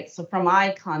 right? So from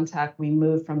eye contact, we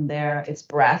move from there, it's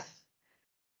breath,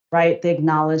 right? The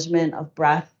acknowledgement of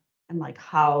breath and like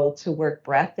how to work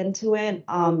breath into it.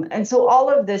 And so all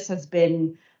of this has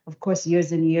been, of course,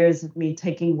 years and years of me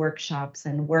taking workshops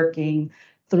and working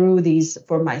through these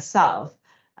for myself.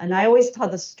 And I always tell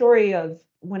the story of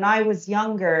when I was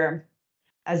younger,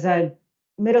 as a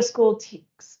middle school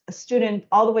student,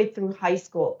 all the way through high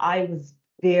school, I was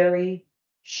very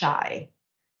shy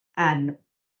and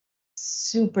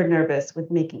super nervous with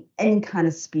making any kind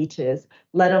of speeches,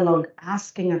 let alone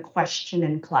asking a question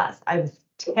in class. I was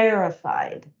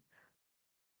terrified.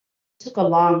 It took a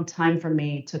long time for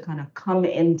me to kind of come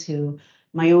into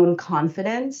my own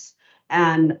confidence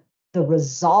and the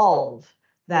resolve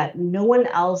that no one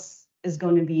else is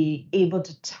going to be able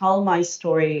to tell my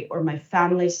story or my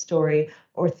family's story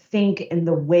or think in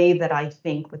the way that I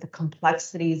think, with the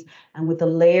complexities and with the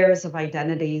layers of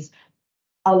identities,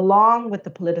 along with the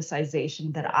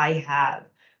politicization that I have,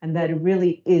 and that it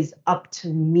really is up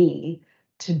to me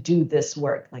to do this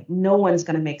work. Like, no one's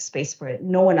going to make space for it.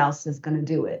 No one else is going to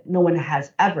do it. No one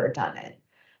has ever done it.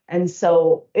 And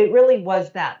so it really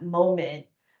was that moment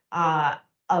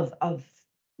of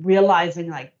realizing,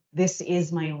 like, this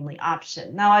is my only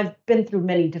option. Now, I've been through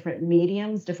many different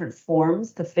mediums, different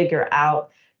forms to figure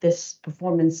out this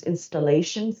performance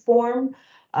installation form.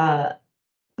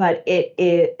 But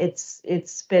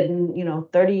it's been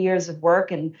 30 years of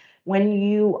work. And when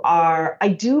you are, I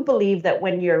do believe that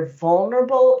when you're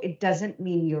vulnerable, it doesn't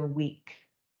mean you're weak.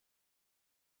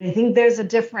 I think there's a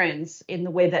difference in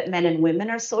the way that men and women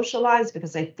are socialized,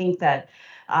 because I think that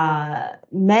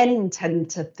men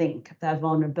tend to think that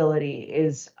vulnerability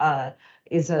is a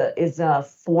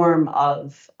form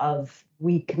of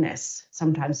weakness.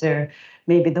 Sometimes they're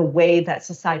maybe the way that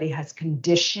society has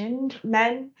conditioned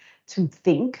men to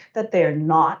think that they're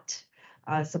not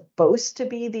supposed to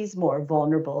be these more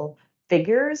vulnerable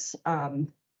figures.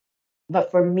 But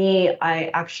for me, I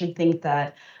actually think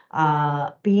that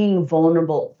being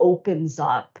vulnerable opens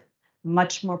up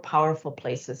much more powerful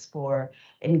places for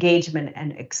engagement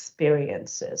and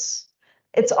experiences.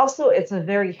 It's a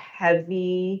very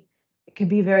heavy, it can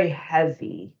be very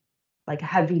heavy, like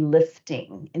heavy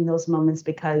lifting in those moments,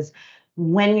 because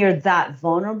when you're that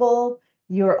vulnerable,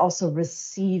 you're also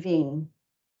receiving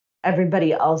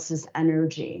everybody else's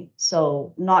energy.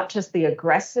 So not just the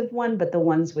aggressive one, but the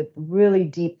ones with really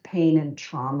deep pain and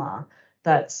trauma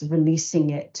that's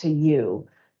releasing it to you.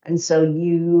 And so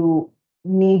you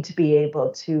need to be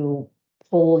able to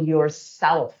pull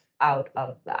yourself out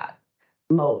of that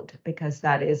mode, because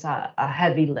that is a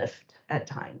heavy lift at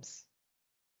times.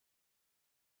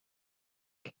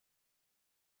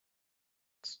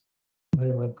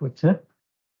 Very well put. Huh?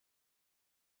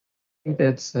 I think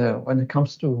that's when it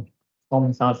comes to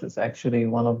performance arts, it's actually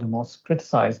one of the most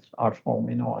criticized art form,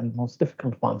 and most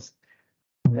difficult ones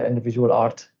in the visual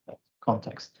art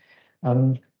context.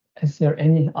 Is there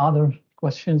any other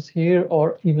questions here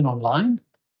or even online?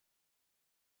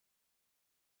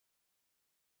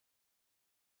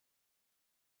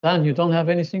 Dan, you don't have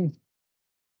anything?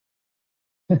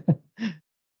 Thank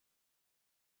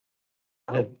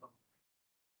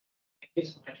you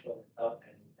so much for the talk.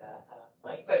 And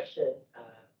my question,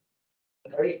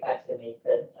 I'm very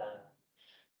fascinated,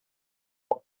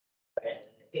 and I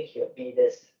think your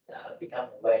readers become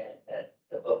aware that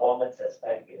the performance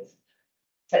aspect is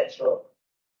central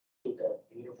to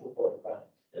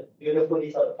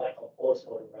beautifully sort of like composed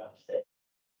photographs that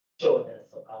show us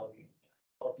of how we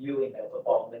are viewing the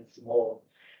performance more.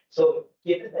 So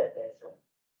given that there's a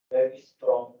very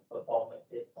strong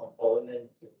performative component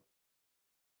to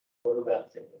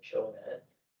photographs that you've shown us,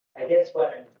 I guess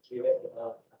what I'm curious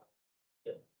about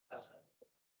uh,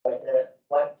 whether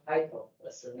what type of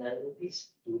personalities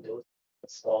do those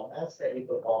performers that you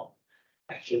perform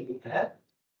actually have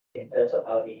in terms of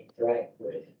how they interact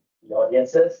with the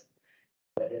audiences,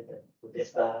 whether the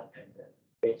Buddhista and the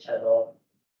Great Shalom,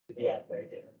 do they have very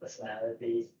different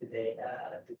personalities?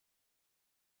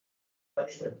 What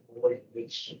is the mode in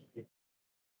which it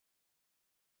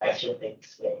actually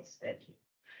takes place? Thank you.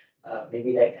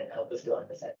 Maybe that can help us to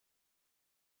understand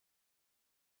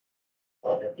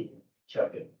what the nature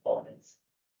of your performance.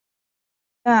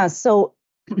 Yeah, so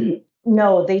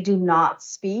no, they do not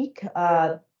speak.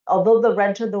 Although the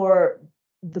rentador,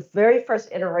 the very first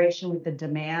iteration with the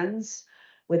demands,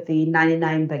 with the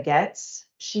 99 baguettes,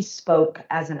 she spoke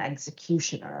as an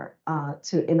executioner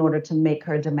in order to make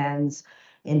her demands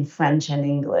in French and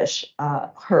English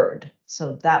heard.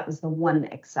 So that was the one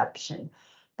exception.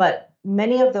 But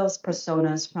many of those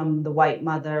personas, from the white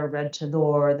mother, red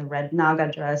chador, the red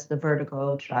naga dress, the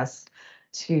vertigo dress,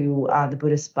 to the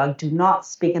Buddhist bug, do not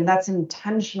speak. And that's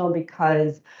intentional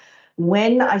because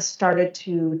when I started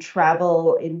to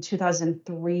travel in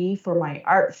 2003 for my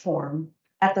art form,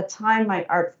 at the time my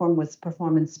art form was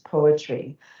performance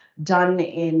poetry done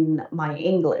in my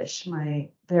English, my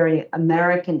very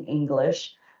American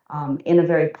English, in a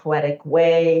very poetic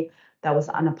way that was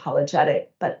unapologetic.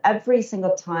 But every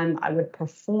single time I would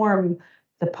perform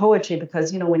the poetry,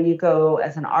 because when you go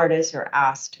as an artist, you're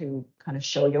asked to kind of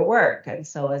show your work. And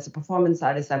so as a performance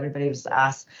artist, everybody was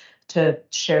asked to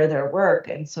share their work.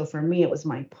 And so for me, it was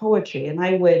my poetry. And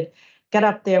I would get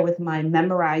up there with my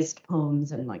memorized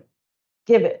poems and like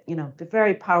give it, the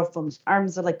very powerful. My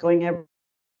arms are like going everywhere.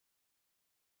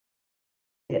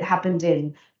 It happened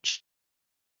in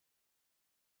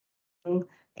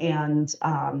and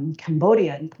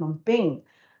Cambodia and Phnom Penh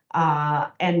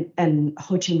and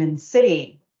Ho Chi Minh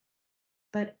City.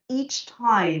 But each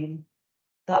time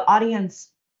the audience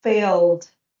failed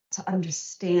to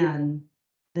understand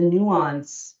the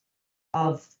nuance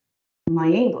of my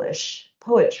English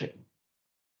poetry.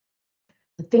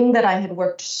 The thing that I had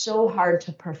worked so hard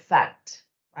to perfect,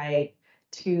 right,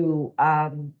 to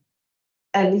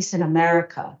at least in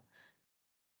America,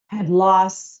 had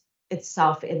lost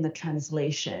itself in the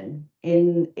translation,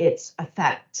 in its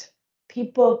effect.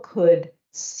 People could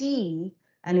see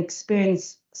and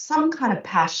experience some kind of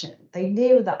passion. They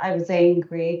knew that I was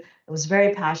angry, I was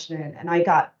very passionate, and I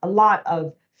got a lot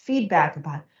of feedback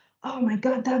about, oh my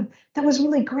God, that was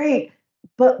really great.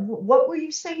 But what were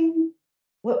you saying?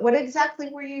 What exactly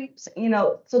were you,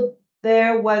 so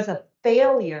there was a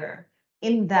failure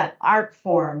in that art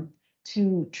form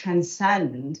to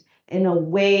transcend in a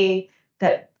way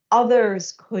that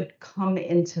others could come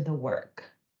into the work.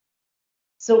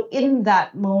 So in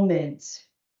that moment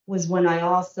was when it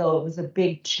was a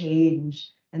big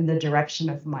change in the direction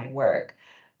of my work.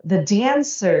 The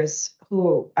dancers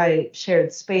who I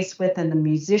shared space with and the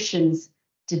musicians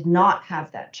did not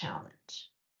have that challenge.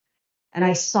 And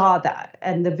I saw that.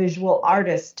 And the visual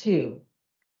artists too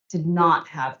did not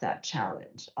have that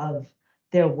challenge of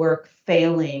their work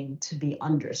failing to be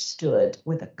understood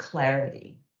with a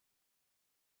clarity.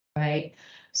 Right.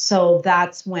 So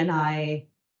that's when I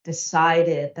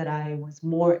decided that I was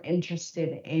more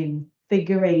interested in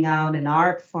figuring out an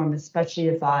art form, especially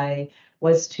if I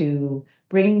was to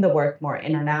bring the work more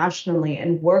internationally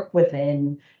and work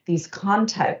within these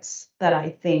contexts that I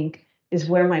think is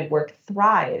where my work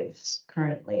thrives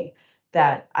currently,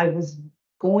 that I was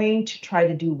going to try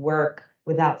to do work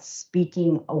without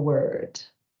speaking a word.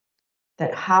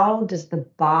 That how does the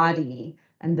body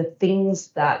and the things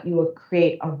that you will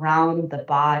create around the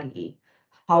body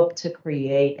help to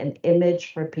create an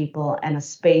image for people and a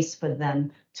space for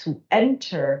them to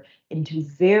enter into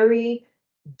very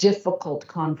difficult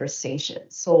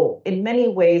conversations. So in many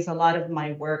ways, a lot of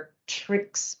my work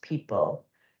tricks people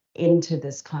into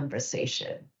this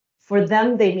conversation. For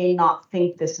them, they may not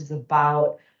think this is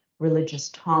about religious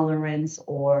tolerance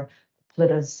or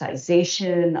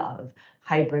politicization of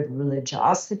hybrid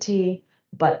religiosity,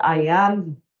 but I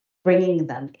am bringing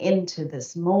them into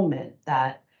this moment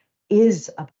that is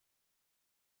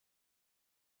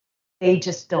they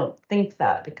just don't think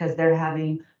that because they're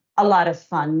having a lot of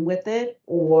fun with it,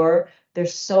 or they're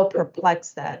so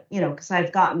perplexed that, because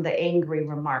I've gotten the angry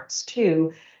remarks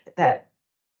too, that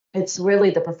it's really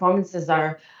the performances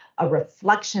are a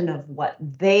reflection of what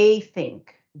they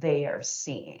think they are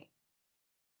seeing.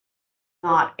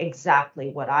 not exactly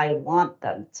what I want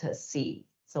them to see.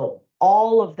 So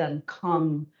all of them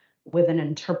come with an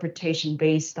interpretation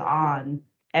based on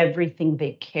everything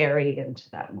they carry into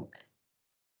that moment.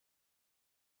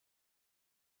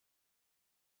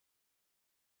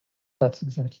 That's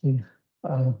exactly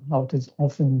how it is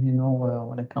often,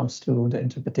 when it comes to the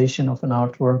interpretation of an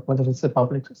artwork, whether it's a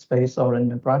public space or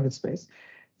in a private space.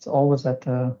 It's always that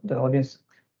the audience,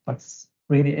 what's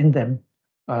really in them,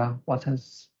 what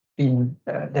has been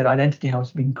their identity, how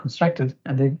it's been constructed,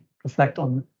 and they reflect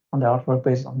on the artwork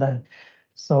based on that.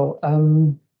 So,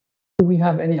 do we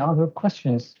have any other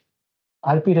questions?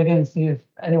 I'll repeat again, see if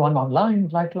anyone online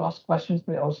would like to ask questions.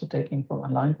 We're also taking from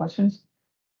online questions.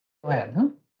 Go ahead, huh?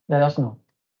 Let us know.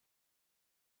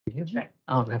 Check.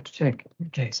 Oh, we have to check.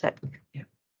 Okay. Check. Yeah.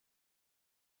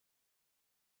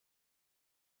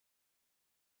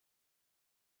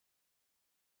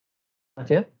 Not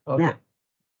yet? Okay. Yeah.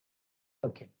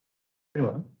 Okay. Very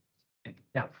well.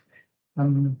 Yeah.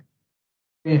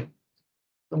 Yeah.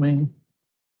 Coming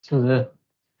to the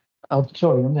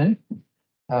auditorium then.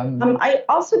 I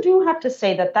also do have to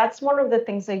say that that's one of the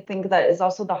things I think that is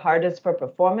also the hardest for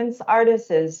performance artists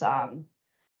is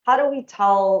how do we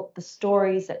tell the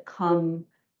stories that come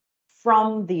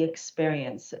from the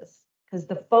experiences? Because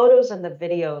the photos and the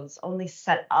videos only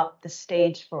set up the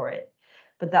stage for it,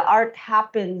 but the art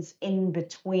happens in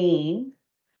between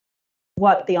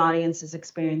what the audience is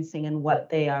experiencing and what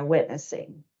they are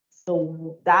witnessing.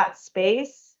 So that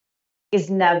space is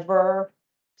never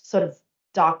sort of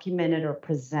documented or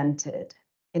presented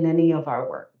in any of our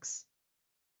works,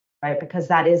 right? Because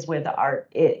that is where the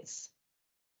art is.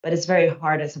 But it's very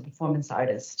hard as a performance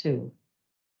artist to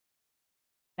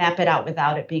map it out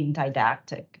without it being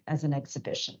didactic as an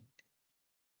exhibition.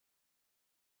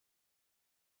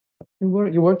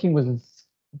 You're working with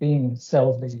being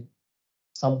self, the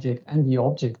subject and the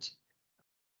object.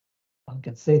 I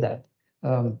can say that.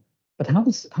 But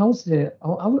how's the?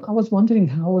 I was wondering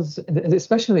how is,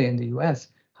 especially in the U.S.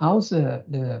 How's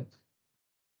the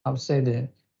I would say the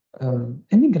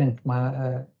immigrant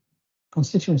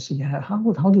constituency?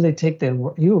 How do they take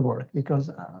your work? Because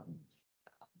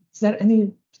is there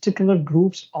any particular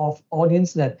groups of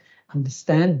audience that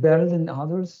understand better than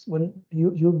others when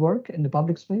you work in the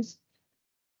public space?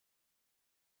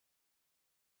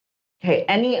 Okay,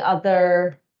 any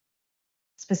other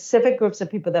specific groups of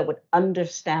people that would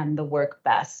understand the work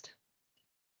best?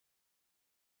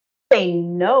 Say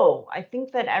no. I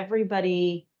think that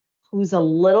everybody who's a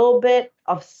little bit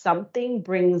of something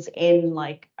brings in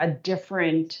like a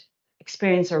different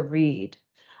experience or read.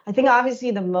 I think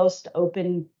obviously the most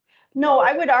open, no,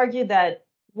 I would argue that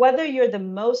whether you're the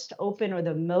most open or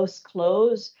the most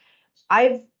closed,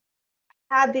 I've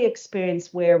had the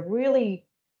experience where really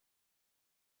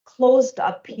closed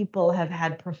up people have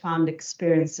had profound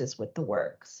experiences with the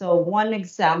work. So one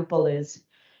example is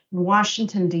in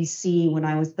Washington, D.C., when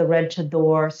I was the Red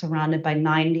Chador surrounded by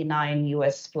 99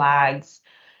 US flags,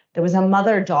 there was a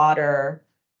mother-daughter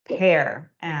pair,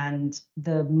 and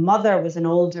the mother was an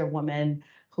older woman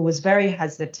who was very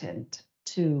hesitant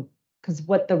to, because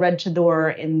what the Red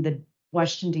Chador in the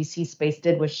Washington, D.C. space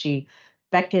did was she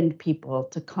beckoned people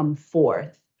to come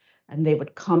forth, and they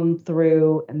would come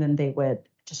through, and then they would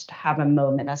just have a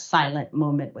moment, a silent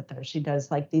moment with her. She does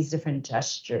like these different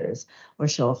gestures, or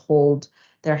she'll hold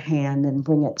their hand and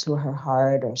bring it to her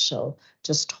heart, or she'll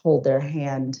just hold their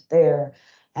hand there.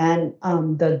 And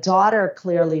the daughter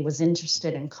clearly was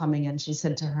interested in coming, and she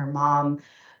said to her mom,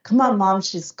 "Come on, mom,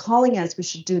 she's calling us. We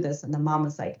should do this." And the mom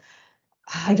was like,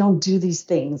 "I don't do these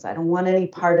things. I don't want any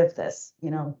part of this."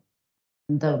 And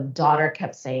the daughter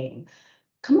kept saying,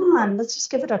 "Come on, let's just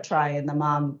give it a try." And the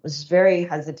mom was very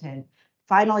hesitant.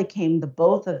 Finally came the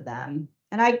both of them.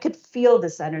 And I could feel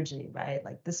this energy, right?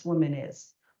 Like this woman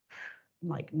is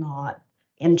like not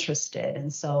interested.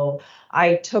 And so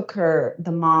I took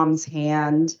the mom's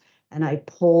hand, and I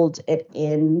pulled it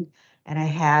in, and I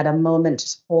had a moment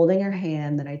just holding her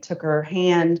hand. Then I took her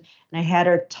hand and I had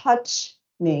her touch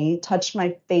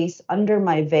my face under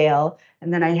my veil.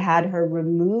 And then I had her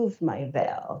remove my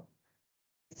veil,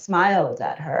 smiled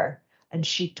at her, and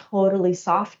she totally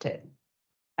softened.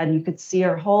 And you could see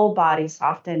her whole body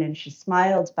soften, and she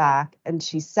smiled back, and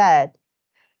she said,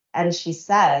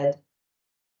 that.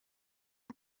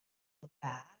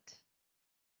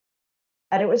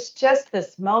 And it was just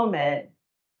this moment,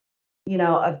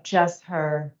 of just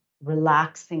her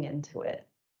relaxing into it.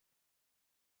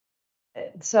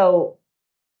 So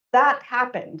that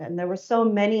happened. And there were so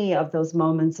many of those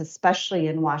moments, especially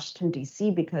in Washington,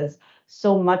 D.C., because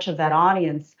so much of that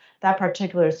audience, that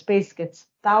particular space gets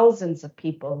thousands of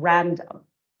people random.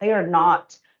 They are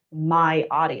not my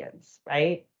audience,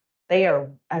 right? They are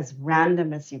as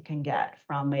random as you can get.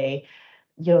 From a,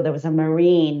 there was a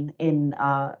Marine in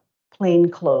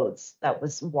plain clothes that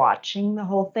was watching the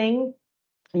whole thing.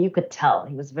 You could tell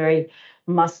he was very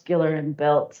muscular and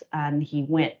built, and he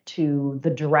went to the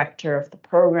director of the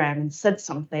program and said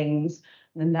some things.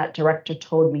 And then that director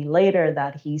told me later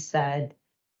that he said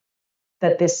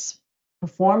that this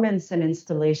performance and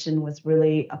installation was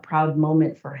really a proud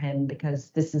moment for him, because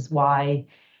this is why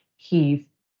he,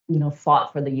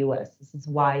 fought for the US. This is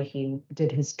why he did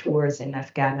his tours in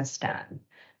Afghanistan,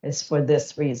 is for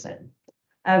this reason.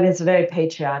 It's a very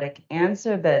patriotic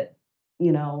answer, but,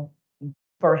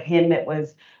 for him, it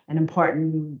was an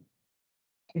important,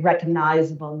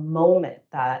 recognizable moment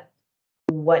that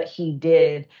what he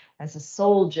did as a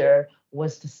soldier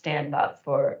was to stand up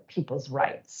for people's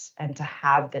rights, and to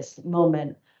have this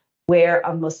moment where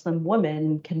a Muslim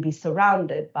woman can be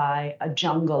surrounded by a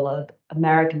jungle of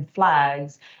American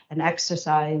flags and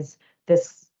exercise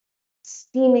this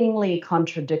seemingly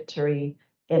contradictory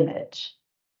image.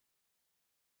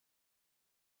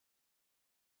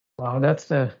 Wow, that's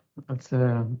a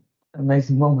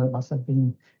amazing moment. Must have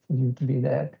been for you to be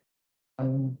there.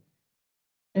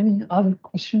 Any other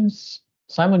questions?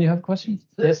 Simon, you have questions?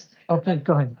 Yes. Okay,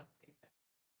 go ahead.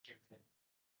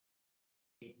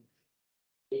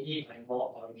 Maybe I'm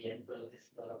more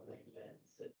orientalist sort of like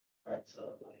lens, right? Sort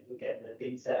of like look at the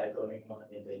things that are going on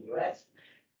in the US.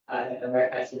 I am very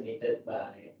fascinated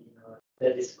by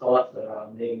the discourse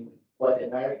surrounding what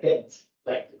Americans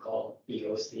like to call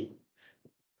POC.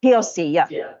 POC, yeah.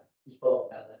 Yeah, people of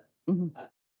color. Mhm.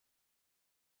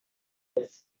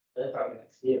 This from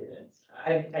experience.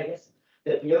 I guess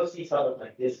the POC sort of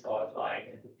like discourse or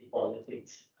identity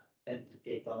politics and to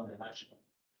take on the national.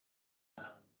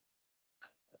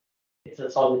 It's a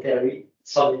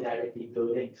solidarity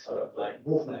building sort of like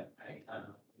movement, right?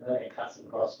 It cuts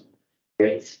across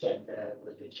race, gender,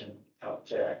 religion,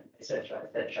 culture, etc.,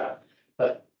 etc.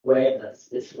 But where does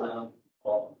Islam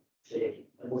or say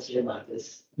a Muslim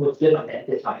artist, Muslim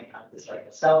identifying artist like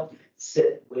yourself,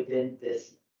 sit within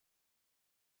this?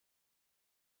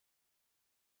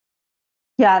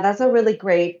 Yeah, that's a really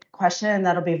great question, and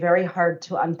that'll be very hard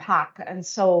to unpack. And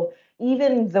so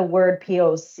even the word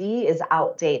POC is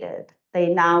outdated. They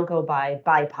now go by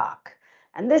BIPOC.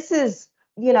 And this is,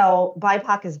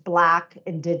 BIPOC is Black,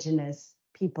 Indigenous,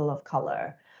 people of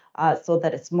color, so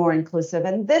that it's more inclusive.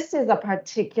 And this is a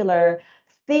particular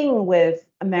thing with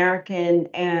American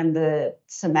and the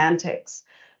semantics,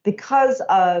 because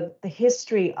of the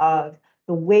history of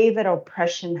the way that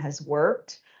oppression has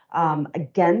worked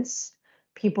against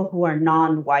people who are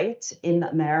non-white in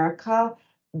America.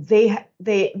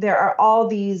 There are all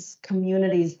these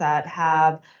communities that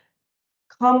have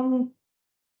come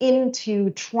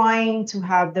into trying to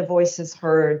have their voices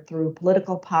heard through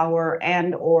political power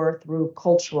and or through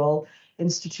cultural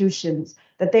institutions,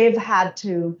 that they've had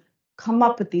to come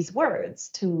up with these words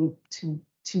to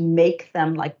make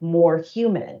them like more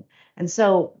human. And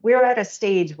so we're at a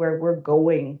stage where we're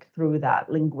going through that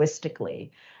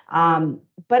linguistically,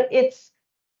 but it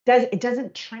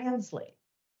doesn't translate.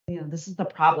 This is the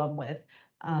problem with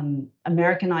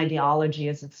American ideology,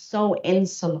 is it's so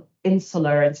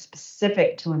insular and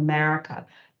specific to America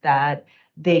that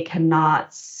they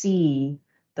cannot see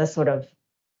the sort of,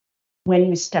 when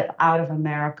you step out of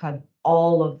America,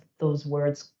 all of those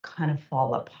words kind of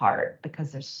fall apart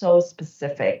because they're so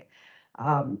specific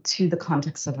to the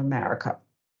context of America.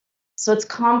 So it's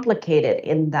complicated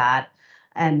in that.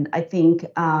 And I think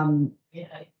Yeah,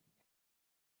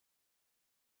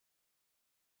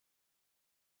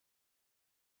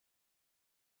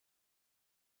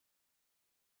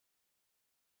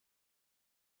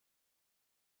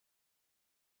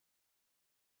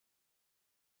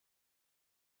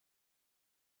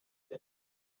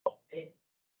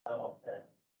 some of the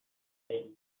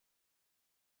maybe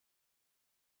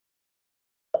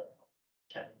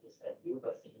challenges that you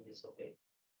perceive is okay.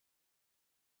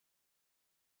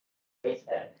 Face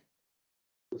that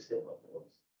to still those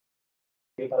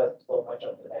because so much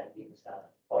of the values are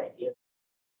foreign here.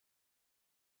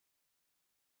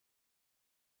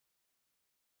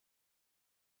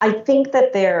 I think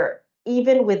that there,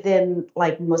 even within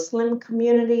like Muslim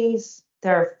communities,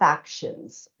 there are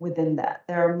factions within that.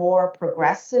 There are more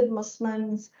progressive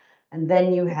Muslims, and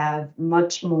then you have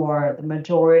much more, the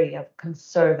majority of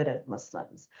conservative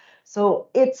Muslims. So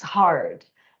it's hard.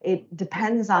 It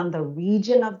depends on the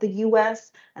region of the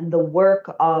US and the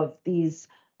work of these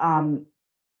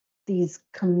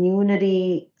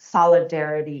community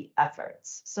solidarity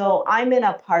efforts. So I'm in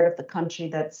a part of the country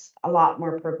that's a lot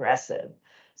more progressive.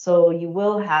 So you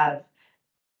will have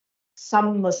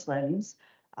some Muslims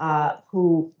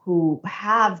who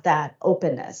have that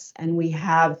openness, and we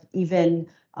have even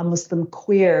a Muslim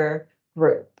queer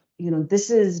group. This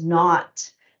is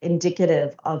not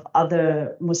indicative of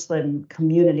other Muslim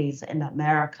communities in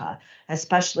America,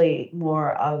 especially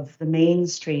more of the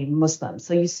mainstream Muslims.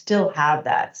 So you still have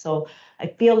that. So I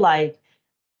feel like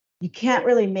you can't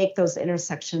really make those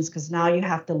intersections because now you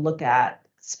have to look at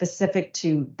specific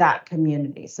to that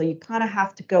community. So you kind of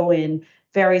have to go in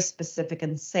very specific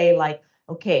and say like,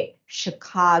 okay,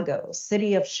 Chicago,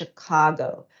 city of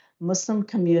Chicago, Muslim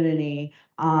community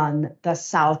on the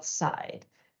South Side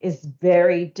is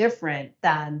very different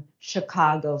than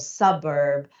Chicago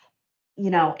suburb,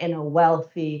 in a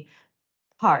wealthy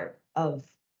part of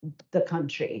the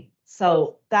country.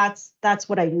 So that's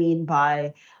what I mean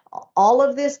by all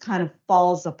of this kind of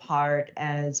falls apart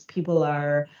as people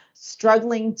are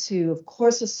struggling to, of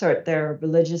course, assert their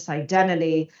religious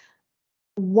identity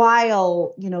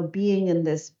while, being in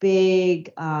this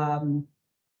big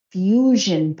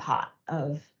fusion pot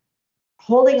of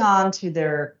holding on to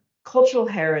their cultural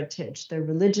heritage, their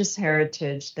religious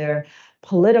heritage, their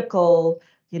political,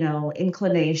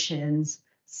 inclinations.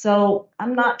 So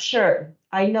I'm not sure.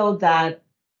 I know that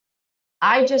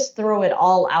I just throw it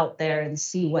all out there and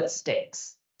see what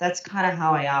sticks. That's kind of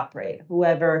how I operate.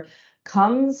 Whoever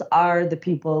comes are the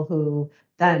people who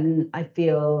then I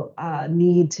feel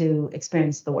need to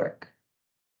experience the work.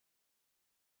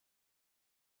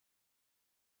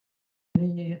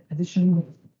 Any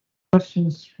additional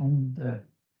questions from the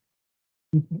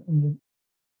people in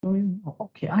the audience?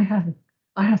 Okay, I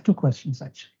have two questions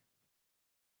actually.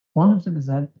 One of them is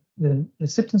that the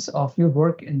acceptance of your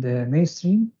work in the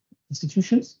mainstream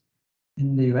institutions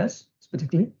in the US,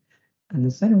 particularly, and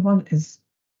the second one is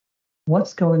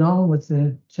what's going on with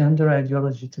the gender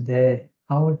ideology today?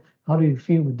 How do you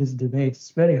feel with this debate?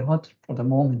 It's very hot for the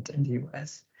moment in the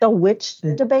US. The which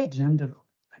The debate? gender.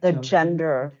 The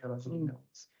gender. Ideology,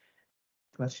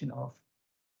 question of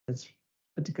this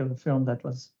particular film that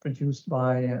was produced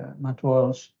by Matt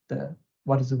Walsh,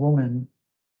 What is a Woman,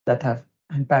 that have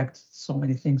impacted so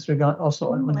many things.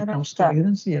 Also when it comes to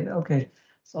agency, okay,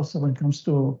 it's also when it comes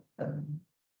to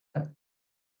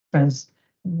trans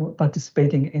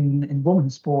participating in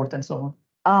women's sport and so on.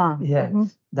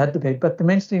 That debate. But the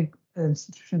mainstream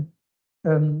institution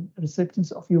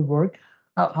receptions of your work,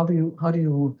 how do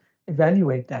you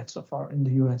evaluate that so far in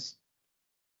the US?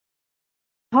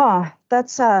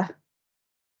 That's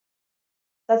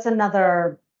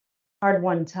another hard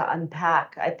one to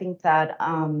unpack. I think that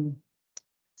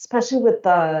especially with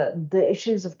the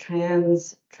issues of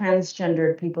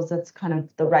transgendered peoples, that's kind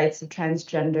of the rights of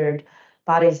transgendered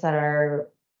bodies that are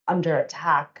under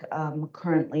attack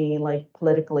currently, like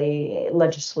politically,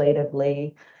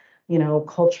 legislatively,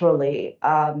 culturally.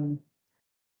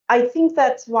 I think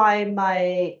that's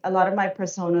why a lot of my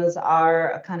personas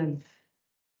are a kind of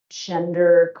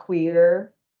gender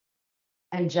queer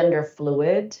and gender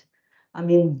fluid. I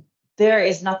mean, there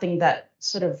is nothing that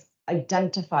sort of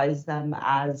identifies them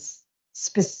as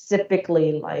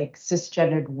specifically like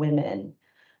cisgendered women.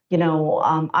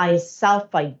 I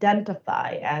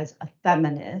self-identify as a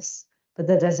feminist, but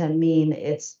that doesn't mean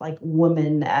it's like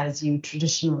woman as you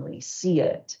traditionally see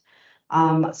it.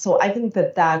 So I think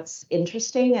that that's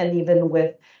interesting. And even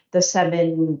with the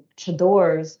 7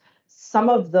 chadors, some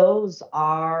of those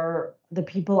are the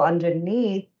people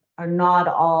underneath are not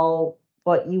all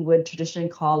what you would traditionally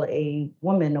call a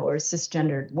woman or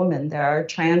cisgendered woman. There are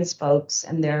trans folks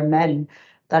and there are men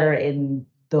that are in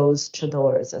those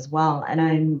chadors as well. And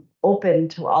I'm open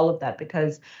to all of that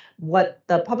because what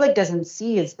the public doesn't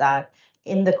see is that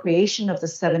in the creation of the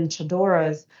 7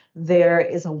 chadoras, there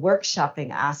is a workshopping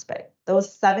aspect.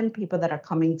 Those 7 people that are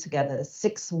coming together,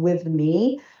 6 with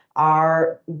me,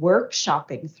 are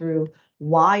workshopping through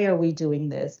why are we doing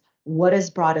this? What has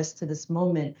brought us to this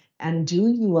moment? And do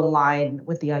you align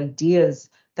with the ideas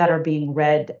that are being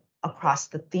read across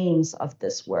the themes of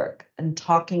this work and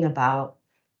talking about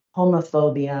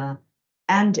homophobia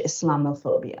and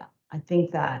Islamophobia? I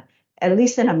think that, at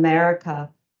least in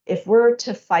America, if we're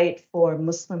to fight for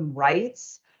Muslim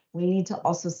rights, we need to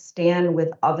also stand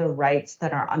with other rights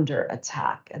that are under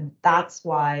attack. And that's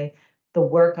why the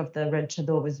work of the Red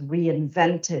Chador was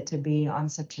reinvented to be on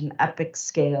such an epic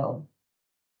scale.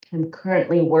 I'm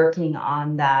currently working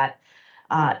on that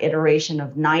iteration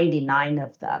of 99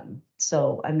 of them.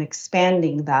 So I'm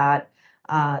expanding that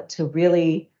to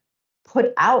really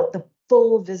put out the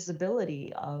full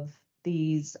visibility of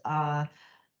these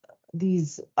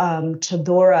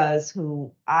chadoras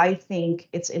who I think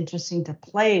it's interesting to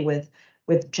play with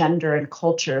gender and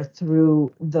culture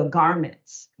through the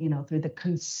garments, through the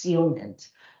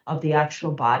concealment of the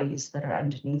actual bodies that are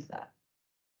underneath that.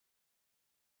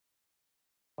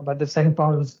 But the second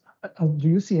part is, do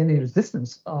you see any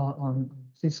resistance on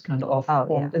this kind of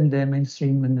form in the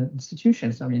mainstream and the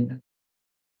institutions? I mean,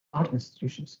 art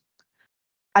institutions.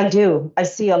 I do. I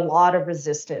see a lot of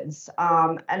resistance.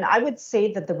 And I would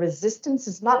say that the resistance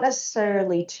is not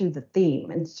necessarily to the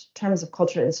theme in terms of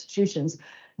cultural institutions.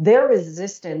 Their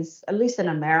resistance, at least in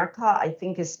America, I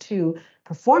think is to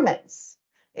performance,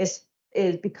 is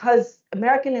because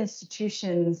American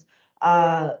institutions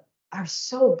are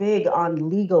so big on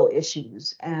legal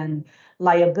issues and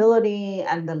liability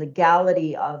and the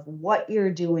legality of what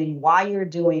you're doing, why you're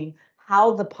doing,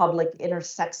 how the public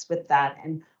intersects with that,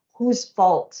 and whose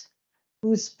fault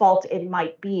it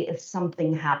might be if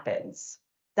something happens.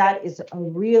 That is a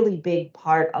really big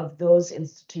part of those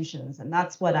institutions, and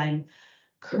that's what I'm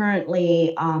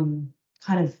currently kind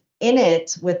of in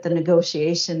it with the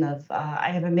negotiation of. I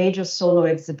have a major solo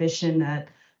exhibition at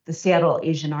the Seattle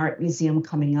Asian Art Museum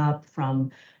coming up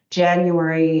from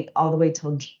January all the way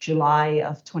till July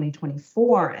of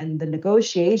 2024, and the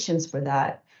negotiations for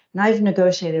that. And I've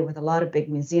negotiated with a lot of big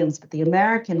museums, but the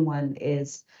American one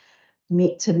is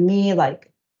to me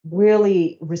like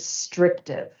really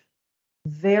restrictive,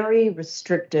 very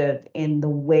restrictive in the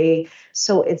way.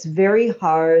 So it's very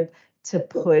hard to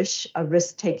push a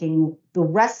risk-taking. The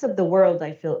rest of the world,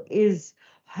 I feel,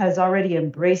 has already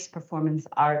embraced performance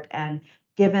art and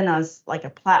given us like a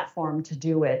platform to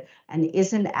do it and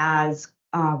isn't as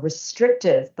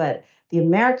restrictive. But the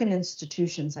American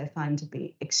institutions I find to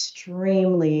be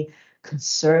extremely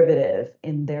conservative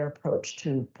in their approach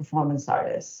to performance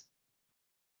artists.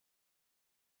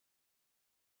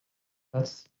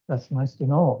 That's nice to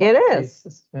know. It is.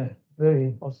 It's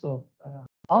very also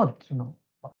odd to know.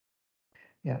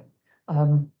 Yeah. I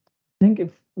think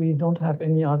if we don't have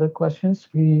any other questions,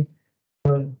 we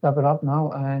will wrap it up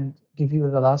now and give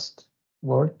you the last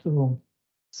word to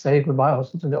say goodbye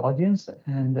also to the audience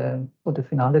and put a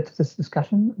finale to this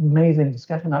discussion. Amazing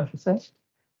discussion, I should say.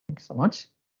 Thank you so much.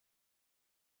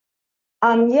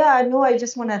 Yeah, no, I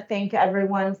just want to thank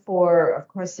everyone for, of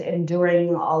course,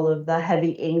 enduring all of the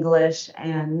heavy English.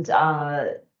 And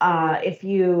if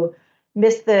you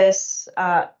missed this,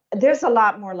 there's a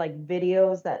lot more like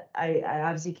videos that I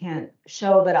obviously can't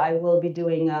show, but I will be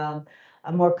doing a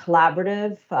more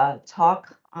collaborative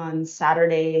talk on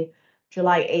Saturday,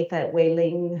 July 8th at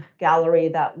Wei-Ling Gallery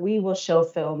that we will show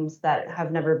films that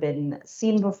have never been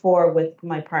seen before with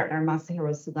my partner,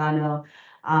 Masahiro Sugano.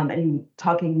 And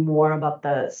talking more about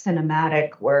the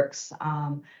cinematic works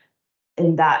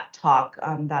in that talk.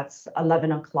 That's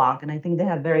 11 o'clock, and I think they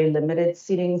have very limited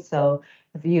seating. So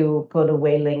if you go to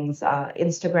Wei-Ling's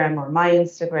Instagram or my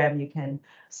Instagram, you can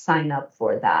sign up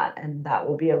for that, and that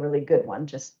will be a really good one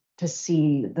just to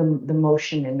see the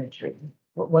motion imagery.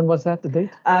 When was that, the date?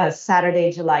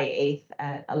 Saturday, July 8th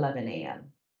at 11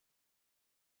 a.m.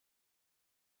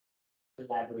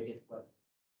 Collaborative work.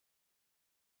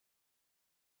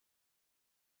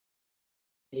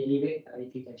 Anyway,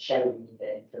 if you can share with me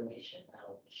the information,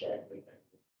 I'll share it with them.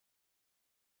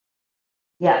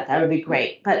 Yeah, that would be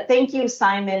great. But thank you,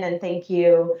 Simon, and thank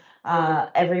you,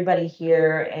 everybody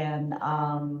here. And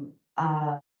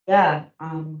yeah,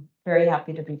 I'm very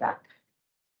happy to be back.